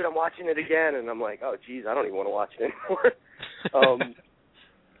 he's like, dude, I'm watching it again, and I'm like, oh, geez, I don't even want to watch it anymore.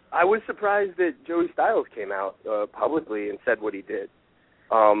 I was surprised that Joey Styles came out publicly and said what he did.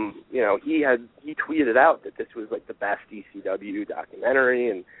 You know, he tweeted out that this was like the best ECW documentary,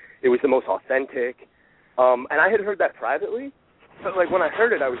 and it was the most authentic. And I had heard that privately, but like when I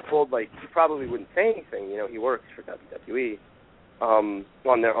heard it, I was told like he probably wouldn't say anything. You know, he works for WWE on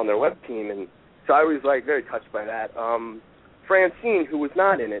their web team, and so I was like very touched by that. Francine, who was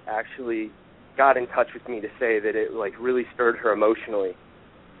not in it, actually got in touch with me to say that it like really stirred her emotionally,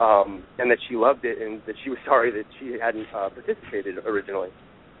 and that she loved it, and that she was sorry that she hadn't participated originally,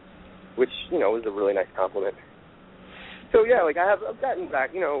 which, you know, was a really nice compliment. So yeah, like I've gotten back,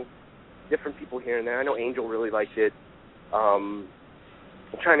 you know, different people here and there. I know Angel really liked it. I'm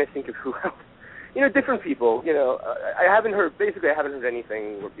trying to think of who else. You know, different people. You know, I haven't heard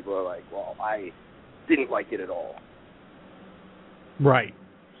anything where people are like, well, I didn't like it at all. Right.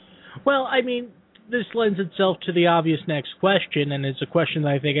 Well, I mean, this lends itself to the obvious next question, and it's a question that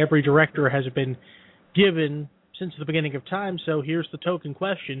I think every director has been given since the beginning of time, so here's the token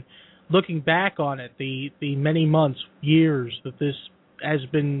question. Looking back on it, the many months, years that this has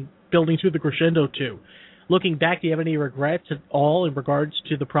been building to the crescendo to, looking back, do you have any regrets at all in regards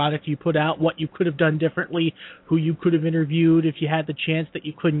to the product you put out, what you could have done differently, who you could have interviewed if you had the chance that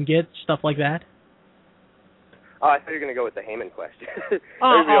you couldn't get, stuff like that? I thought you were going to go with the Heyman question.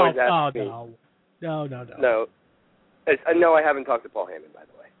 No. No, I haven't talked to Paul Heyman, by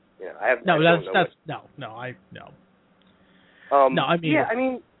the way. You know, I have. No, no. I mean, yeah, I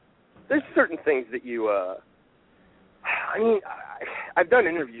mean, there's certain things that you. I've done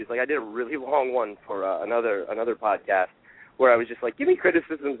interviews. Like I did a really long one for another podcast where I was just like, give me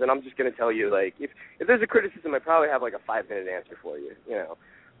criticisms, and I'm just going to tell you, like, if there's a criticism, I probably have like a 5-minute answer for you. You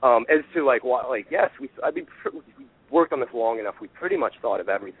know, as to like what, like, yes, we worked on this long enough. We pretty much thought of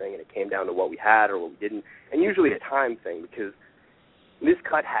everything, and it came down to what we had or what we didn't, and usually a time thing because this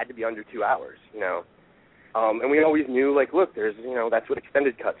cut had to be under 2 hours. You know. And we always knew, like, look, there's, you know, that's what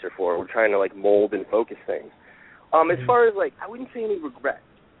extended cuts are for. We're trying to, like, mold and focus things. As far as, like, I wouldn't say any regrets.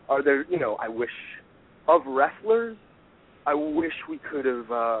 Are there, you know, I wish, of wrestlers, I wish we could have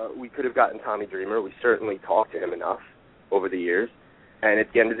gotten Tommy Dreamer. We certainly talked to him enough over the years. And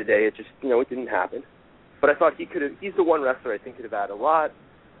at the end of the day, it just, you know, it didn't happen. But I thought he's the one wrestler I think could have added a lot.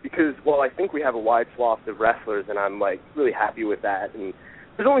 Because while I think we have a wide swath of wrestlers, and I'm, like, really happy with that, and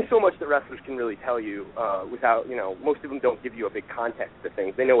there's only so much that wrestlers can really tell you without, you know, most of them don't give you a big context to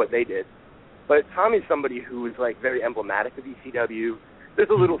things. They know what they did. But Tommy's somebody who is, like, very emblematic of ECW. There's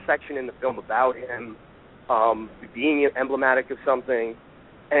a little section in the film about him being emblematic of something.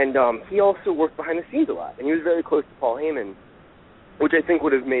 And he also worked behind the scenes a lot. And he was very close to Paul Heyman, which I think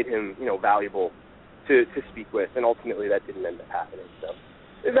would have made him, you know, valuable to speak with. And ultimately that didn't end up happening. So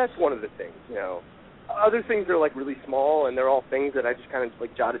that's one of the things, you know. Other things are, like, really small, and they're all things that I just kind of,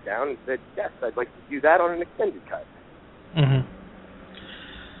 like, jotted down and said, yes, I'd like to do that on an extended cut. Mm-hmm.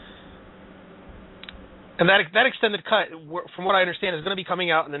 And that extended cut, from what I understand, is going to be coming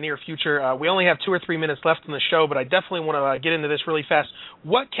out in the near future. We only have 2 or 3 minutes left in the show, but I definitely want to get into this really fast.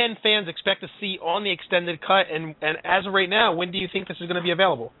 What can fans expect to see on the extended cut, and as of right now, when do you think this is going to be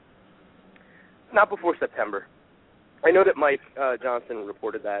available? Not before September. I know that Mike Johnson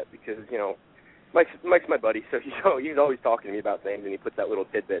reported that because, you know, Mike's my buddy, so he's always talking to me about things, and he puts that little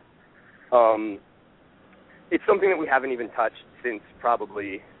tidbit. It's something that we haven't even touched since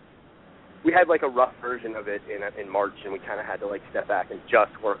probably we had like a rough version of it in March, and we kind of had to like step back and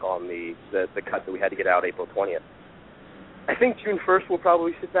just work on the cut that we had to get out April 20th. I think June 1st we'll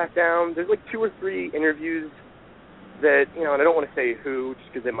probably sit back down. There's like 2 or 3 interviews that, you know, and I don't want to say who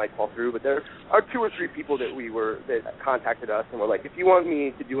just because it might fall through, but there are 2 or 3 people that contacted us and were like, if you want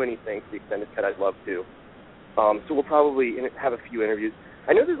me to do anything for the extended cut, I'd love to. So we'll probably have a few interviews.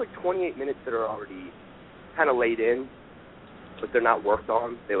 I know there's like 28 minutes that are already kind of laid in, but they're not worked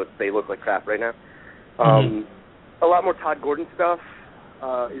on. They look like crap right now. A lot more Todd Gordon stuff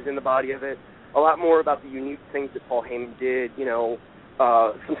is in the body of it. A lot more about the unique things that Paul Heyman did, you know,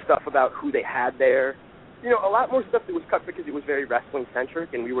 some stuff about who they had there. You know, a lot more stuff that was cut because it was very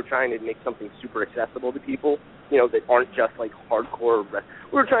wrestling-centric, and we were trying to make something super accessible to people, you know, that aren't just, like, hardcore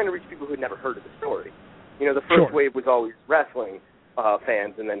we were trying to reach people who had never heard of the story. You know, the first wave was always wrestling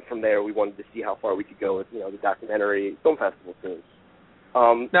fans, and then from there we wanted to see how far we could go with, you know, the documentary film festival scene.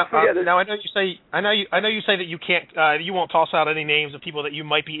 Now I know you say that you can't, you won't toss out any names of people that you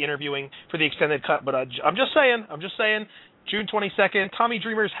might be interviewing for the extended cut, but I'm just saying, June 22nd, Tommy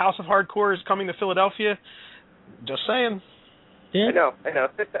Dreamer's House of Hardcore is coming to Philadelphia. Just saying. Yeah. I know.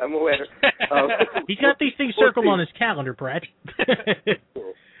 I'm aware. He's got these things circled on his calendar, Brett.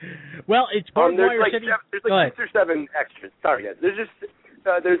 Well, it's Barbed Wire City. There's like 6 or 7 extras. Sorry, guys.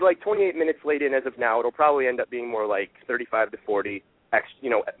 There's like 28 minutes laid in as of now. It'll probably end up being more like 35 to 40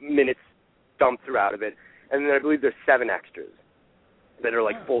 minutes dumped throughout of it. And then I believe there's 7 extras that are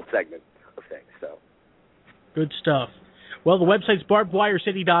like full segments of things. So good stuff. Well, the website's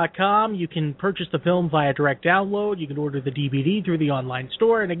barbedwirecity.com. You can purchase the film via direct download. You can order the DVD through the online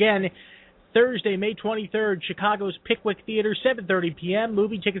store. And again, Thursday, May 23rd, Chicago's Pickwick Theater, 7:30 p.m.,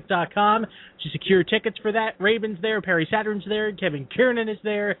 movietickets.com. To secure tickets for that, Raven's there, Perry Saturn's there, Kevin Kiernan is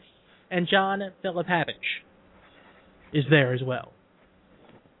there, and John Philapavage is there as well.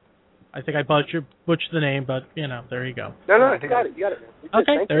 I think I butchered the name, but, you know, there you go. No, you got it.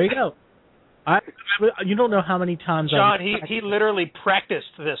 Okay, there you go. You don't know how many times John, he literally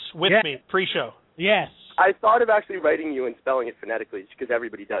practiced this with me pre-show. Yes. I thought of actually writing you and spelling it phonetically just because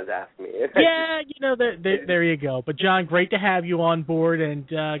everybody does ask me. Yeah, you know, there you go. But, John, great to have you on board, and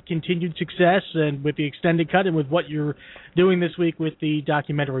continued success and with the extended cut and with what you're doing this week with the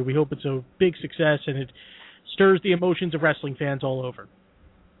documentary. We hope it's a big success and it stirs the emotions of wrestling fans all over.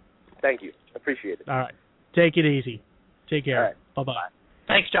 Thank you. Appreciate it. All right. Take it easy. Take care. All right. Bye-bye.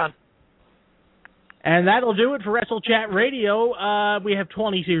 Thanks, John. And that'll do it for WrestleChat Radio. We have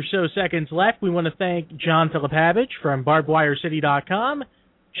 20 or so seconds left. We want to thank John Philapavage from BarbedWireCity.com.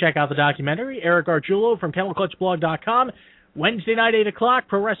 Check out the documentary. Eric Archulo from KettleClutchBlog.com. Wednesday night, 8 o'clock,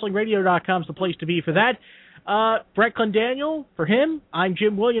 ProWrestlingRadio.com is the place to be for that. Brett Clendaniel, for him, I'm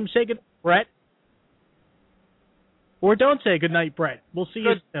Jim Williams. Say good night, Brett. Or don't say good night, Brett. We'll see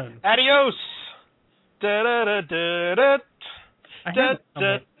you soon. Adios. Da da da da da. Da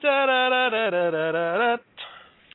da da da da da.